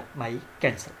C are my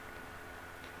cancel.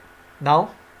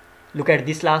 Now look at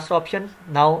this last option.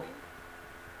 Now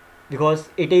because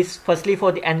it is firstly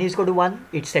for the n is equal to 1,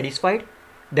 it's satisfied.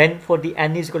 Then for the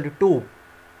n is equal to 2,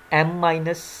 m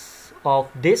minus of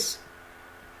this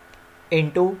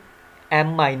into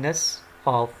m minus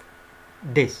of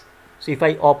this. So if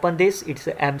I open this, it's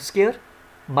a m square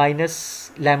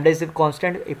minus lambda is a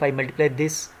constant. If I multiply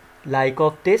this like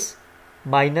of this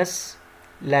minus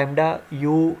lambda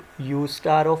u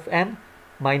star of m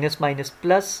minus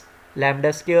plus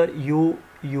lambda square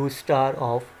u star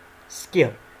of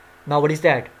square. Now what is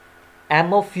that?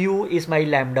 M of u is my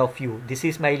lambda of u. This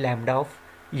is my lambda of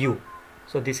u.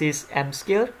 So this is m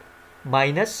square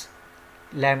minus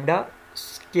lambda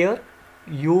square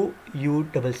u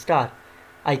double star.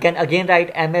 I can again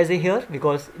write m as a here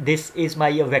because this is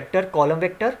my vector, column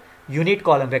vector, unit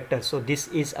column vector. So this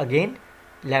is again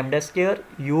lambda square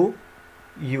u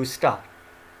star.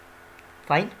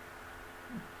 Fine.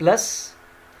 Plus,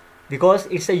 because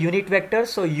it's a unit vector,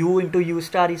 so u into u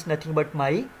star is nothing but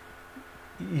my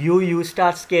u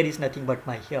star square is nothing but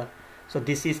my here. So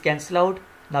this is cancel out.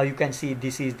 Now you can see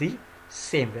this is the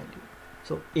same value.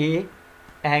 So A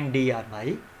and D are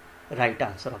my right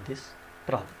answer of this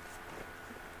problem.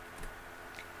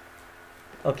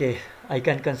 Okay, I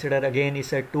can consider again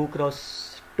is a 2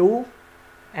 cross 2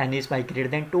 and is my greater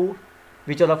than 2.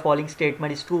 Which of the following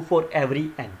statement is true for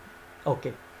every n?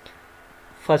 Okay,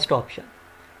 first option.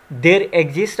 There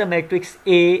exists a matrix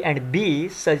A and B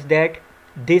such that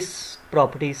this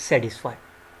property is satisfied.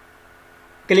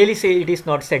 Clearly say it is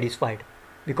not satisfied,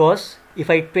 because if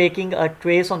I taking a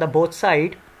trace on the both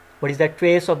side, what is the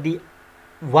trace of the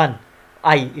 1?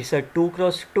 I is a 2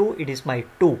 cross 2, it is my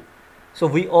 2. So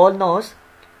we all knows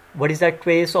what is the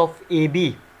trace of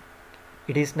AB?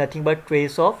 It is nothing but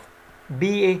trace of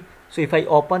BA. So if I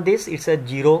open this, it's a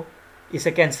 0, it's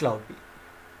a cancel out B.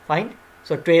 Fine.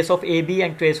 So trace of AB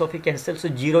and trace of A cancel. So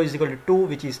 0 is equal to 2,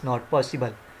 which is not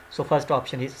possible. So first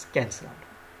option is cancel out.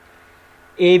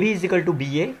 AB is equal to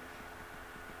BA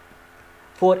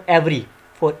for every.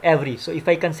 So if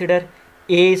I consider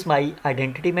A is my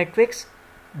identity matrix,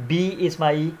 B is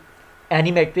my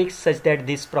any matrix such that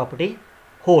this property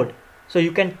hold. So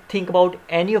you can think about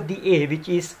any of the A which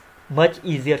is much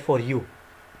easier for you.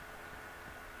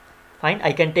 Fine.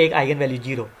 I can take eigenvalue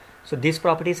 0. So this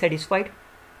property is satisfied.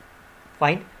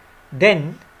 Fine.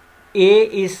 Then A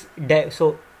is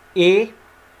A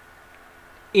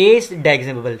is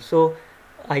diagonalizable. So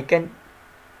I can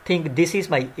think this is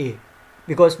my A,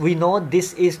 because we know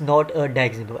this is not a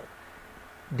diagonalizable.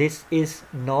 This is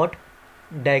not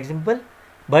diagonalizable,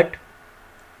 but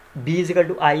B is equal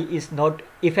to I is not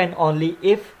if and only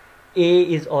if A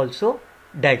is also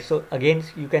diagonal. So again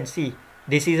you can see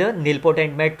this is a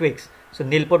nilpotent matrix. So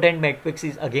nilpotent matrix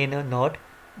is again a not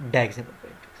diagonalizable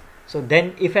matrix. So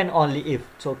then if and only if,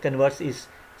 so converse is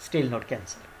still not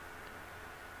cancelled.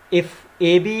 If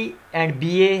AB and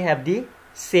BA have the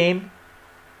same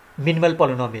minimal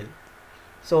polynomial,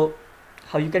 so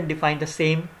how you can define the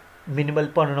same minimal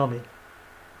polynomial?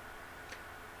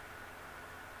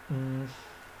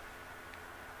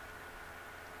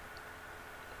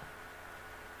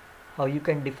 How you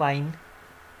can define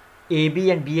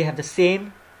AB and BA have the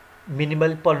same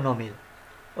minimal polynomial?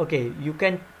 Okay, you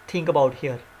can think about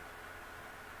here.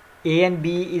 A and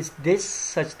B is this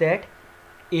such that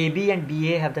AB and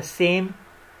BA have the same.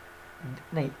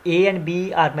 A and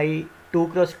B are my 2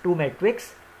 cross 2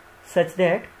 matrix such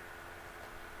that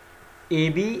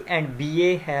AB and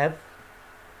BA have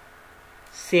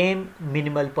same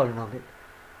minimal polynomial.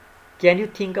 Can you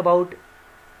think about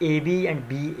AB and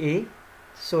BA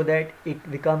so that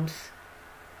it becomes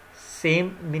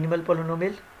same minimal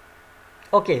polynomial?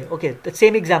 Okay, the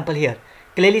same example here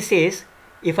clearly says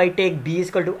if I take B is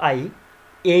equal to I,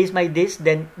 A is my this,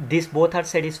 then this both are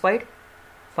satisfied.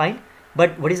 Fine.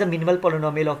 But what is the minimal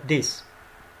polynomial of this?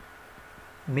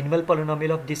 Minimal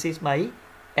polynomial of this is my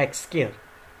x square.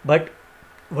 But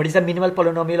what is the minimal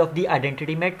polynomial of the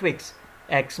identity matrix?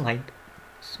 X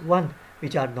minus 1,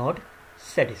 which are not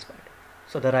satisfied.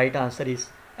 So the right answer is,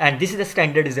 and this is the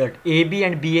standard result, AB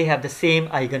and BA have the same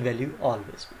eigenvalue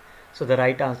always. So the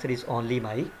right answer is only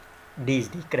my D is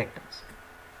the correct answer.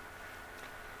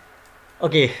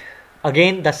 Okay,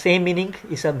 again the same meaning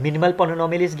is a minimal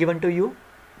polynomial is given to you.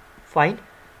 Fine.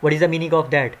 What is the meaning of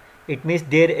that? It means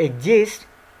there exists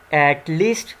at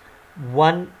least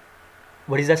one,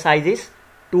 what is the size is?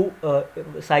 Two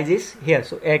sizes here.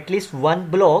 So at least one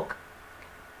block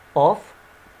of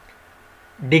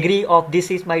degree of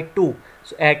this is my 2.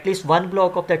 So at least one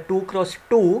block of the 2 cross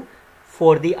 2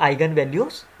 for the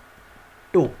eigenvalues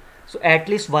 2. So at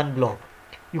least one block.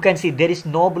 You can see there is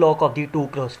no block of the 2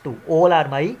 cross 2. All are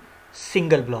my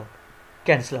single block.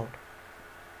 Cancel out.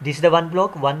 This is the one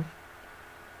block. One.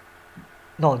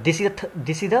 No, this is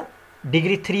the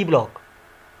degree 3 block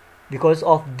because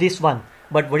of this one.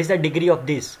 But what is the degree of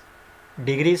this?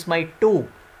 Degree is my 2.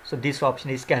 So this option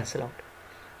is cancel out.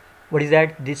 What is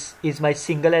that? This is my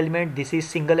single element. This is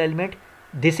single element.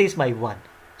 This is my 1.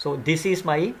 So this is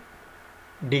my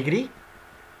degree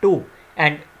 2.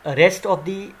 And rest of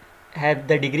the have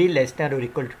the degree less than or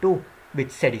equal to 2,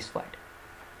 which satisfied.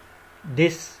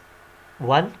 This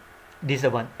one, this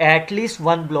one, at least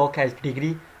one block has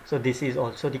degree, so this is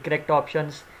also the correct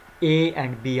options. A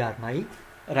and B are my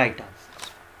right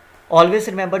answers. Always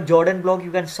remember, Jordan block,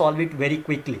 you can solve it very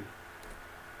quickly.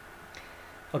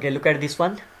 Okay, look at this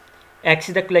one. X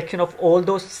is the collection of all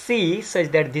those C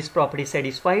such that this property is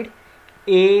satisfied.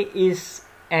 A is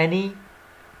any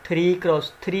 3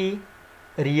 cross 3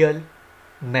 real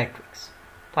matrix.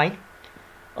 Fine.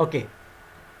 Okay,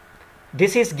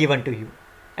 this is given to you,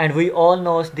 and we all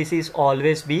know this is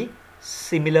always be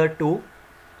similar to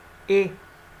A.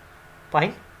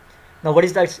 Fine. Now what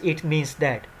is that? It means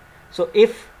that, so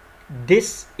if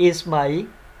this is my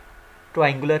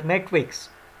triangular matrix,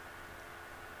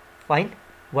 fine,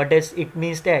 what does it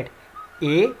means? That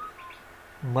A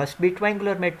must be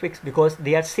triangular matrix because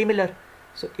they are similar,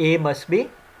 so A must be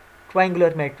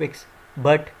triangular matrix.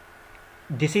 But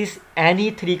this is any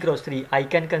 3 cross 3. I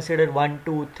can consider 1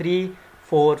 2 3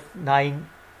 4 9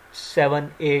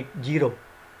 7 8 0.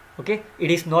 Okay,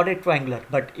 it is not a triangular,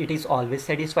 but it is always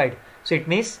satisfied. So it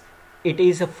means it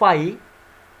is a phi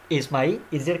is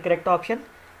the correct option.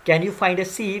 Can you find a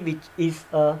C which is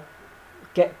a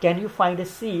can you find a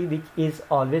C which is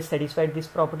always satisfied this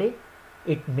property?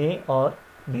 It may or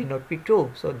may not be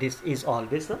true. So this is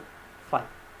always a phi.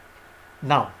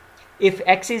 Now if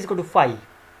X is equal to phi,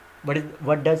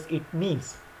 what does it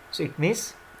means? So it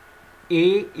means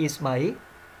A is my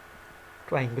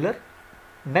triangular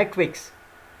matrix.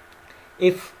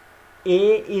 If A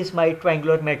is my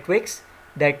triangular matrix,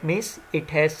 that means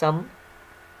it has some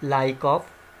like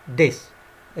of this.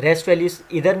 Rest values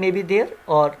either may be there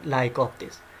or like of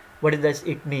this. What does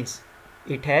it means?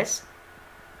 It has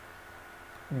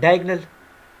diagonal.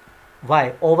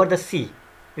 Why? Over the C,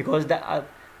 because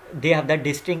they have the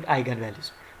distinct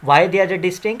eigenvalues. Why they are the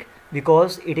distinct?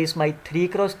 Because it is my 3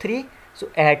 cross 3. So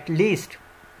at least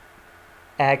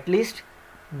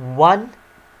one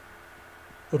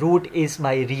root is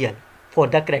my real for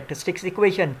the characteristics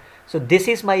equation. So this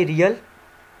is my real,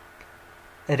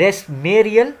 rest may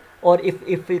real, or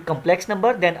if a complex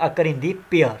number then occur in the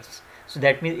pairs. So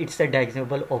that means it's a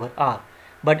diagonalizable over R.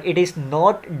 But it is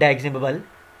not diagonalizable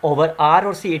over R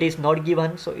or C. It is not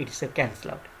given, so it is a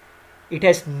cancel out. It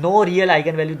has no real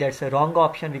eigenvalue. That's a wrong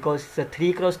option because it's a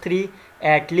 3 cross 3.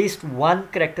 At least one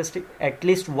characteristic, at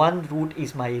least one root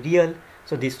is my real.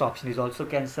 So this option is also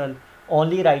cancelled.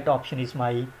 Only right option is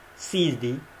my C is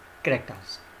the correct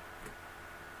answer.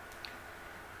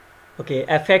 Okay,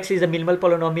 fx is a minimal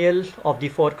polynomial of the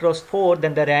 4 cross 4,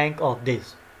 then the rank of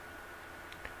this.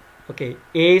 Okay,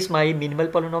 A is my minimal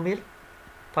polynomial.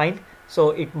 Fine. So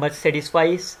it must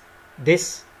satisfy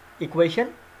this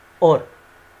equation, or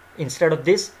instead of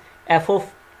this, f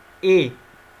of A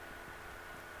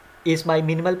is my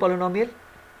minimal polynomial.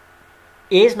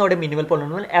 A is not a minimal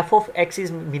polynomial. F of x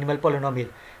is minimal polynomial.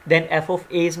 Then f of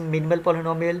A is minimal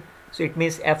polynomial. So it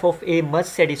means f of A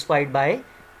must satisfied by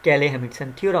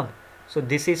Cayley-Hamilton theorem. So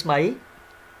this is my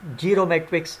 0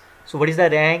 matrix. So what is the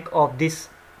rank of this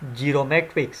 0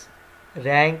 matrix?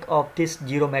 Rank of this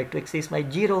 0 matrix is my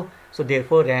 0. So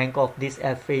therefore rank of this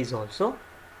FA is also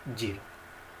 0.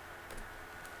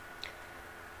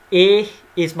 A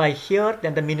is my here,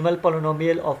 then the minimal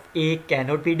polynomial of A can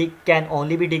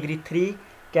only be degree 3,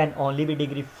 can only be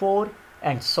degree 4,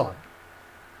 and so on.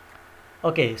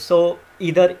 Okay, so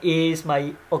either A is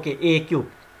my, okay, A cube.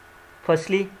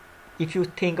 Firstly, if you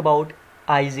think about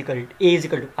A is equal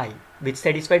to I, which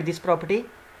satisfied this property,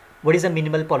 what is the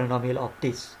minimal polynomial of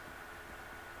this?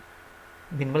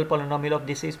 Minimal polynomial of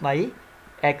this is my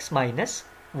x minus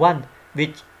 1,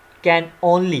 which can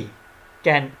only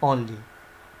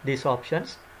these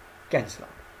options cancel out.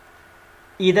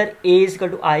 Either A is equal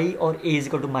to I or A is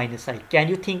equal to minus I. Can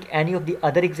you think any of the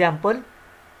other example?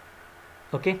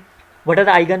 Okay, what are the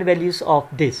eigenvalues of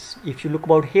this? If you look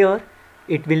about here,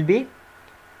 it will be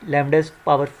lambda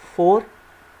power 4.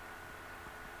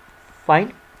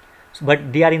 Fine. So,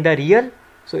 but they are in the real,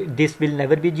 so this will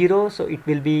never be 0. So it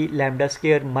will be lambda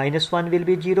square minus 1 will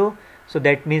be 0. So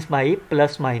that means my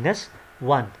plus minus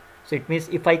 1. So it means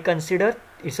if I consider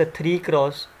it's a 3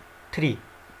 cross 3.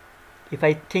 If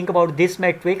I think about this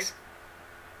matrix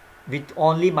with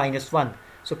only minus 1,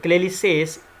 so clearly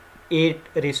says 8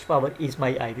 raised to power is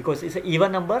my I, because it's an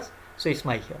even numbers, so it's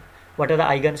my here. What are the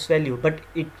eigens value? But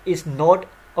it is not,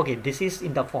 okay, this is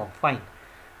in the form, fine.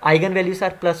 Eigenvalues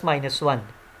are plus minus 1.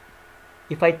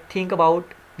 If I think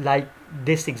about like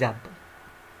this example,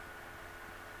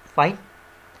 fine.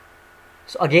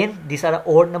 So again, these are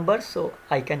odd numbers, so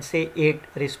I can say 8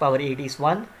 raised to power 8 is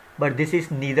 1, but this is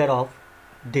neither of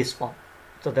this form.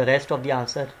 So the rest of the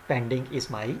answer pending is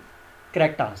my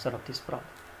correct answer of this problem.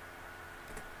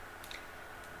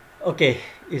 Okay,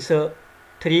 it's a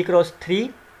 3 cross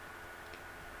 3.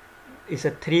 It's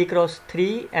a 3 cross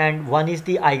 3 and 1 is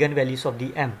the eigenvalues of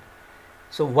the M.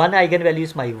 So 1 eigenvalue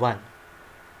is my 1.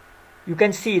 You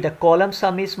can see the column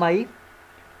sum is my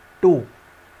 2.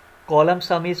 Column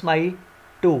sum is my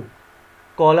 2.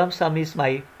 Column sum is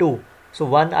my 2. So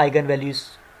 1 eigenvalue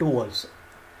is 2 also.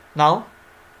 Now,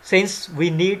 since we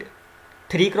need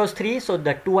 3 cross 3, so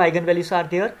the 2 eigenvalues are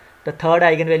there. The third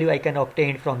eigenvalue I can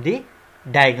obtain from the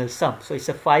diagonal sum. So it's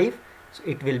a 5. So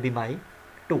it will be my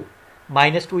 2.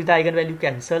 Minus 2 is the eigenvalue,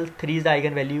 cancel. 3 is the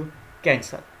eigenvalue,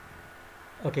 cancel.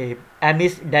 Okay, M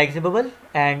is diagonalizable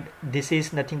and this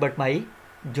is nothing but my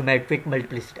geometric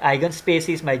multiplicity. Eigenspace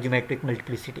is my geometric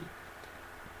multiplicity.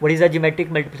 What is the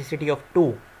geometric multiplicity of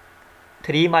 2?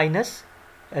 3 minus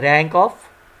rank of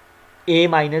A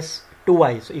minus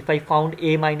 2i. So if I found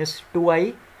A minus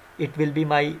 2i, it will be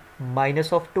my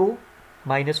minus of 2,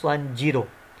 minus 1, 0.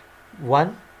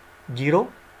 1,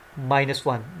 0, minus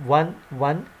 1, 1,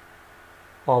 1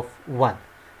 of 1.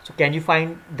 So can you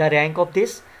find the rank of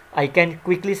this? I can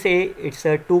quickly say it's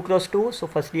a 2 cross 2. So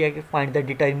firstly I can find the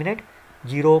determinant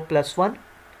 0 plus 1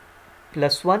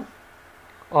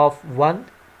 of 1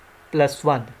 plus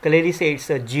 1. Clearly say it's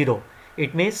a 0.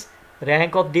 It means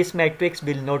rank of this matrix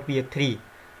will not be a 3.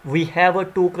 We have a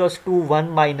 2 cross 2 1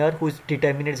 minor whose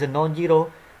determinant is a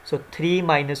non-zero. So 3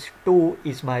 minus 2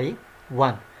 is my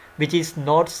 1, which is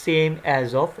not same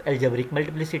as of algebraic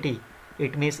multiplicity.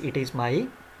 It means it is my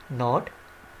not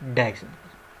diagonal.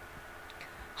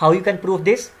 How you can prove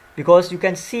this? Because you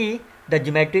can see the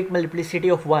geometric multiplicity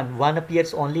of 1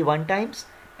 appears only 1 times,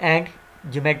 and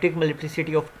geometric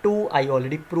multiplicity of 2 I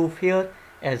already proved here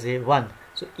as a 1.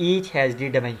 So each has the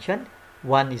dimension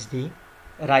 1 is the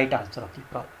right answer of the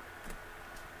problem.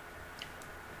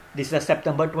 This is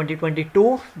September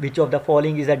 2022. Which of the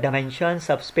following is a dimension,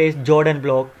 subspace, Jordan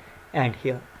block? And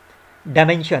here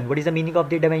dimension, what is the meaning of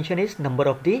the dimension is number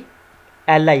of the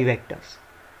Li vectors.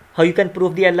 How you can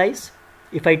prove the Li's?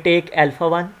 If I take alpha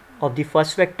 1 of the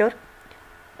first vector,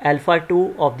 alpha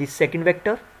 2 of the second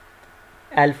vector,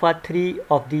 alpha 3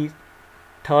 of the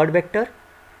third vector,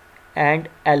 and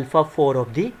alpha 4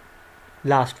 of the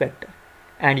last vector,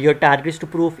 and your target is to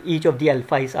prove each of the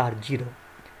alphas are 0.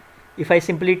 If I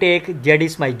simply take Z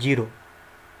is my 0,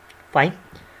 fine.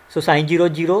 So sin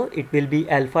 0 0, it will be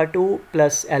alpha 2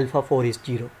 plus alpha 4 is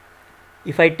 0.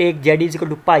 If I take Z is equal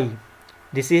to pi,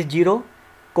 this is 0,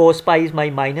 cos pi is my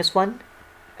minus 1,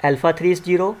 alpha 3 is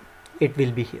 0, it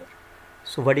will be here.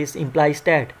 So what is implies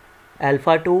that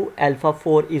alpha 2, alpha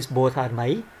 4 is both are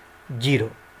my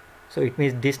 0. So it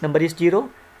means this number is 0,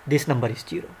 this number is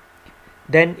 0.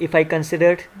 Then if I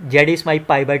consider Z is my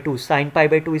pi by 2, sin pi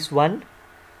by 2 is 1,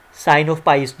 sin of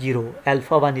pi is 0,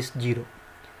 alpha 1 is 0.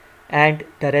 And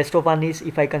the rest of 1 is,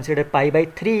 if I consider pi by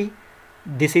 3,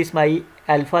 this is my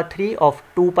alpha 3 of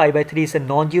 2 pi by 3 is a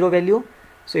non-zero value.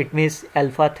 So it means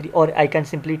alpha 3, or I can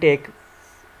simply take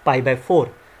pi by 4.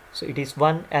 So it is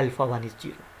 1, alpha 1 is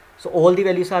 0. So all the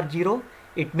values are 0.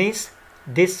 It means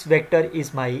this vector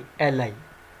is my Li.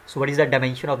 So what is the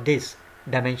dimension of this?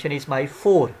 Dimension is my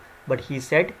 4, but he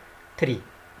said 3.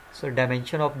 So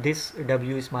dimension of this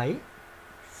W is my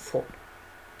 4.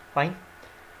 Fine.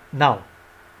 Now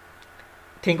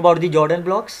think about the Jordan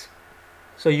blocks.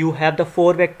 So you have the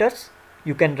 4 vectors.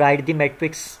 You can write the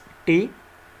matrix T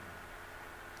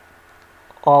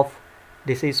of,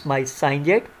 this is my sin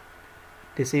Z,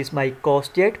 this is my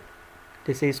cos Z,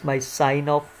 this is my sine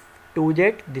of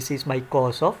 2Z, this is my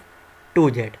cos of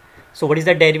 2Z. So what is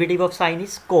the derivative of sine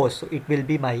is cos, so it will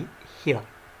be my here,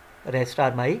 rest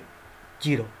are my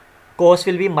 0. Cos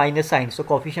will be minus sine, so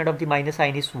coefficient of the minus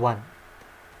sine is 1.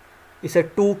 It's a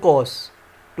 2 cos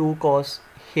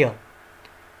here,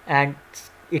 and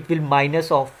it will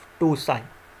minus of 2 sine.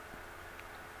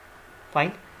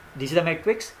 Fine, this is the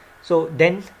matrix. So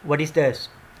then what is this?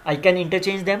 I can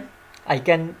interchange them. I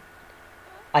can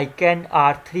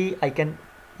R3, I can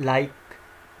like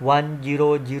 1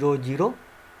 0 0 0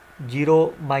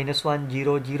 0 minus 1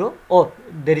 0 0, or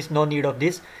there is no need of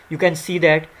this. You can see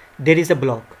that there is a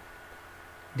block.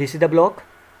 This is the block.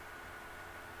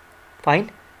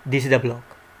 Fine, this is the block.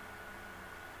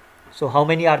 So how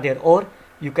many are there? Or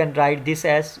you can write this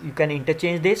as, you can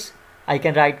interchange this. I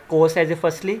can write cos as a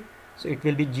firstly, so it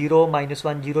will be 0 minus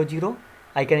 1 0 0.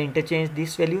 I can interchange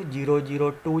this value 0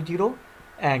 0 2 0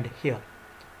 and here.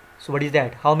 So what is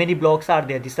that? How many blocks are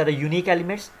there? These are the unique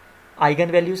elements.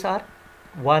 Eigenvalues are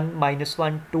 1 minus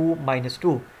 1 2 minus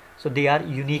 2. So they are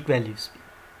unique values.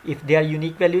 If they are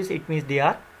unique values, it means they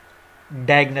are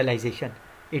diagonalization.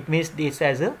 It means this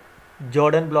as a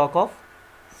Jordan block of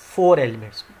 4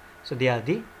 elements. So they are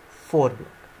the 4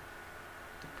 block.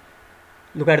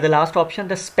 Look at the last option,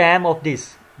 the span of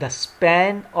this. The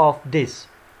span of this.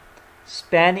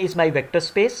 Span is my vector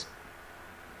space.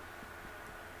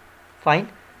 Fine.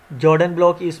 Jordan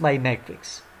block is my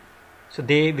matrix. So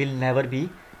they will never be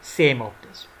same of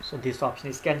this. So this option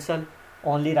is cancelled.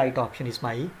 Only right option is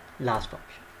my last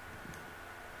option.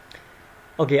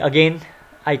 Okay, again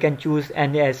I can choose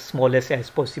n as smallest as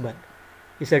possible.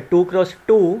 It's a 2 cross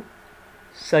 2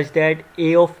 such that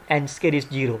a of n square is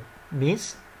 0,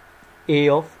 means a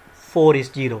of 4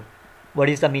 is 0. What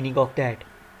is the meaning of that?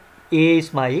 A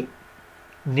is my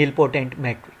nilpotent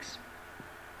matrix.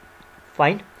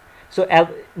 Fine. So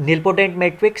nilpotent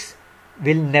matrix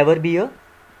will never be a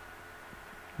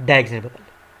diagonalizable.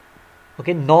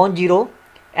 Okay, non-zero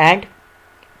and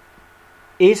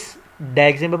is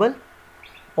diagonalizable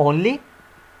only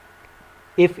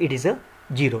if it is a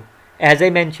 0. As I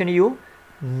mentioned you,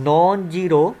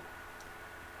 non-zero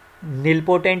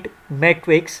nilpotent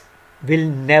matrix will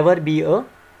never be a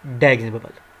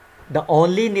diagonalizable. The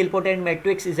only nilpotent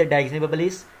matrix is a diagonalizable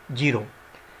is 0.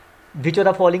 Which of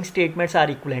the following statements are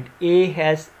equivalent? A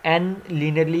has n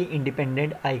linearly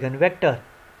independent eigenvector.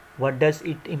 What does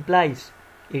it implies?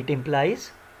 It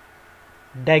implies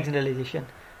diagonalization.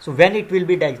 So when it will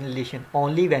be diagonalization?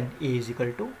 Only when a is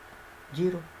equal to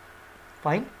 0.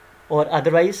 Fine. Or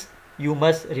otherwise you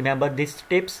must remember these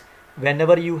tips.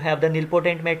 Whenever you have the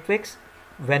nilpotent matrix,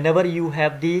 whenever you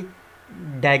have the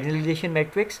diagonalization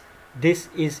matrix, this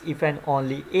is if and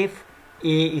only if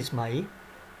a is my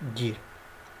 0.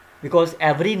 Because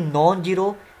every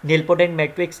non-zero nilpotent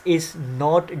matrix is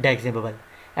not diagonalizable,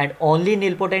 and only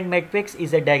nilpotent matrix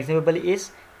is a diagonalizable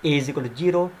is a is equal to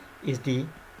 0 is the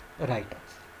right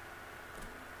answer.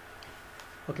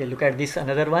 Okay, look at this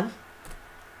another one.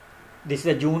 This is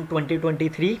a June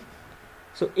 2023.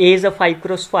 So A is a 5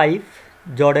 cross 5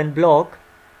 Jordan block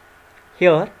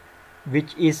here,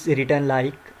 which is written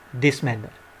like this manner,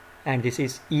 and this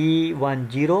is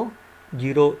E10 0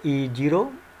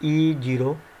 E0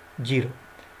 E0 0.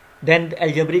 Then the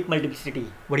algebraic multiplicity.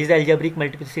 What is the algebraic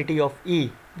multiplicity of E?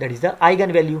 That is the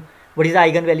eigenvalue. What is the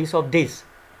eigenvalues of this?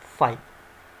 5.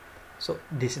 So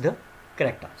this is the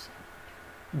correct answer.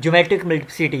 Geometric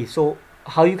multiplicity. So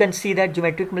how you can see that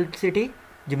geometric multiplicity?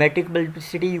 Geometric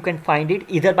multiplicity you can find it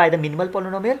either by the minimal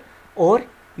polynomial or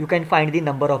you can find the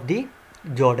number of the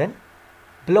Jordan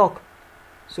block.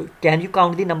 So can you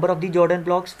count the number of the Jordan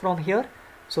blocks from here?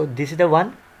 So this is the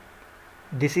 1,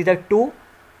 this is the 2,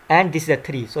 and this is a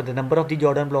 3. So the number of the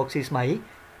Jordan blocks is my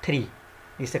 3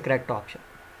 is the correct option.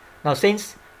 Now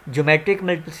since geometric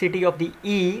multiplicity of the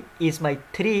E is my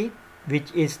 3,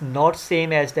 which is not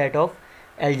same as that of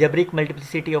algebraic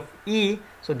multiplicity of E,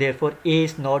 so therefore A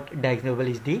is not diagonalizable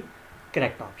is the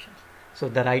correct option. So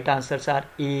the right answers are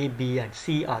A, B and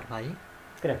C are my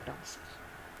correct answers.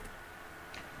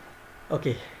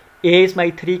 Okay, A is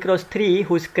my 3 cross 3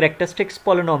 whose characteristics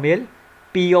polynomial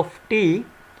P of t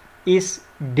is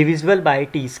divisible by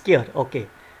t square. Okay,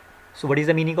 so what is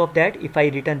the meaning of that? If I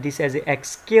written this as a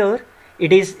x square,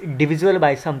 it is divisible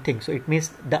by something, so it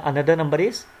means the another number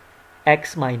is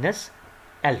x minus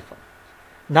alpha.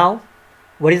 Now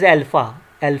what is the alpha?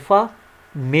 Alpha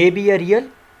may be a real,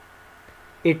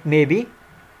 it may be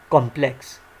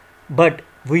complex, but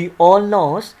we all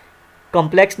know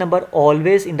complex number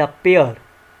always in the pair.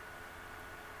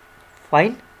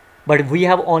 Fine, but we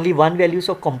have only one value,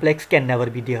 so complex can never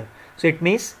be there. So it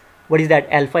means what is that?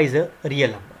 Alpha is a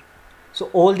real number. So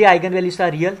all the eigenvalues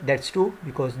are real. That's true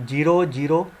because 0,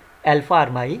 0, alpha are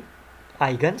my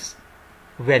eigens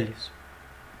values.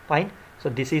 Fine. So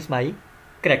this is my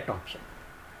correct option.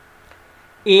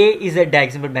 A is a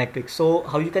diagonal matrix. So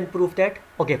how you can prove that?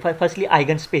 Okay, firstly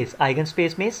eigenspace.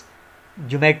 Eigenspace means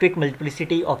geometric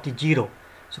multiplicity of the 0.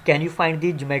 So can you find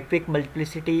the geometric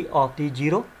multiplicity of the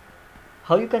 0?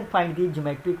 How you can find the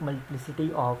geometric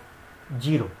multiplicity of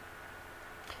 0?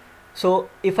 So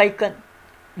if I can,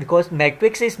 because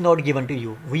matrix is not given to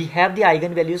you, we have the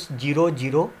eigenvalues 0,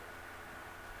 0,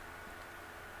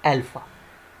 alpha.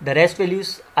 The rest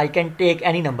values I can take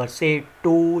any number, say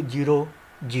 2, 0,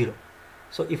 0.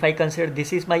 So if I consider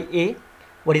this is my A,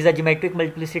 what is the geometric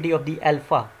multiplicity of the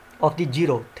alpha of the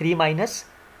 0? 3 minus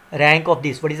rank of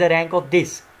this. What is the rank of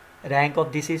this? Rank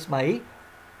of this is my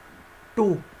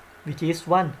 2, which is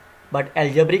 1. But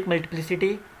algebraic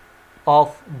multiplicity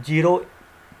of 0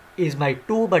 is my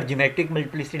 2, but geometric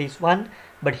multiplicity is 1,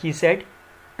 but he said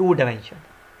 2 dimension.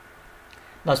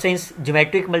 Now since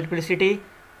geometric multiplicity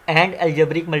and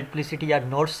algebraic multiplicity are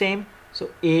not same, so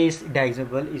A is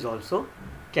diagonalizable is also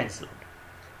cancelled.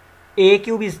 A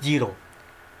cube is 0.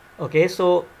 Okay,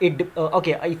 so it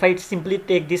okay, if I simply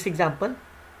take this example,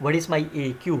 What is my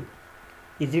A cube?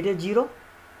 Is it a 0?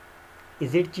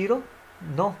 Is it 0?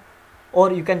 No.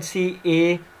 Or you can see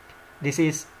A, this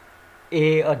is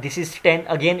A, this is 10,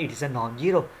 again it is a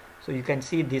non-zero. So you can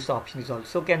see this option is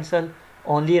also cancelled.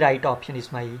 Only right option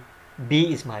is my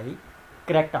B is my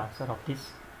correct answer of this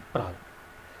problem.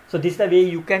 So this is the way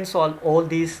you can solve all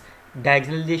these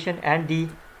diagonalization and the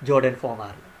Jordan form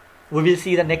RL. We will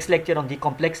see the next lecture on the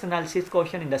complex analysis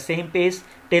question in the same page.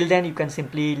 Till then, you can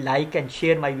simply like and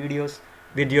share my videos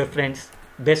with your friends.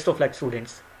 Best of luck,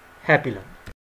 students. Happy learning.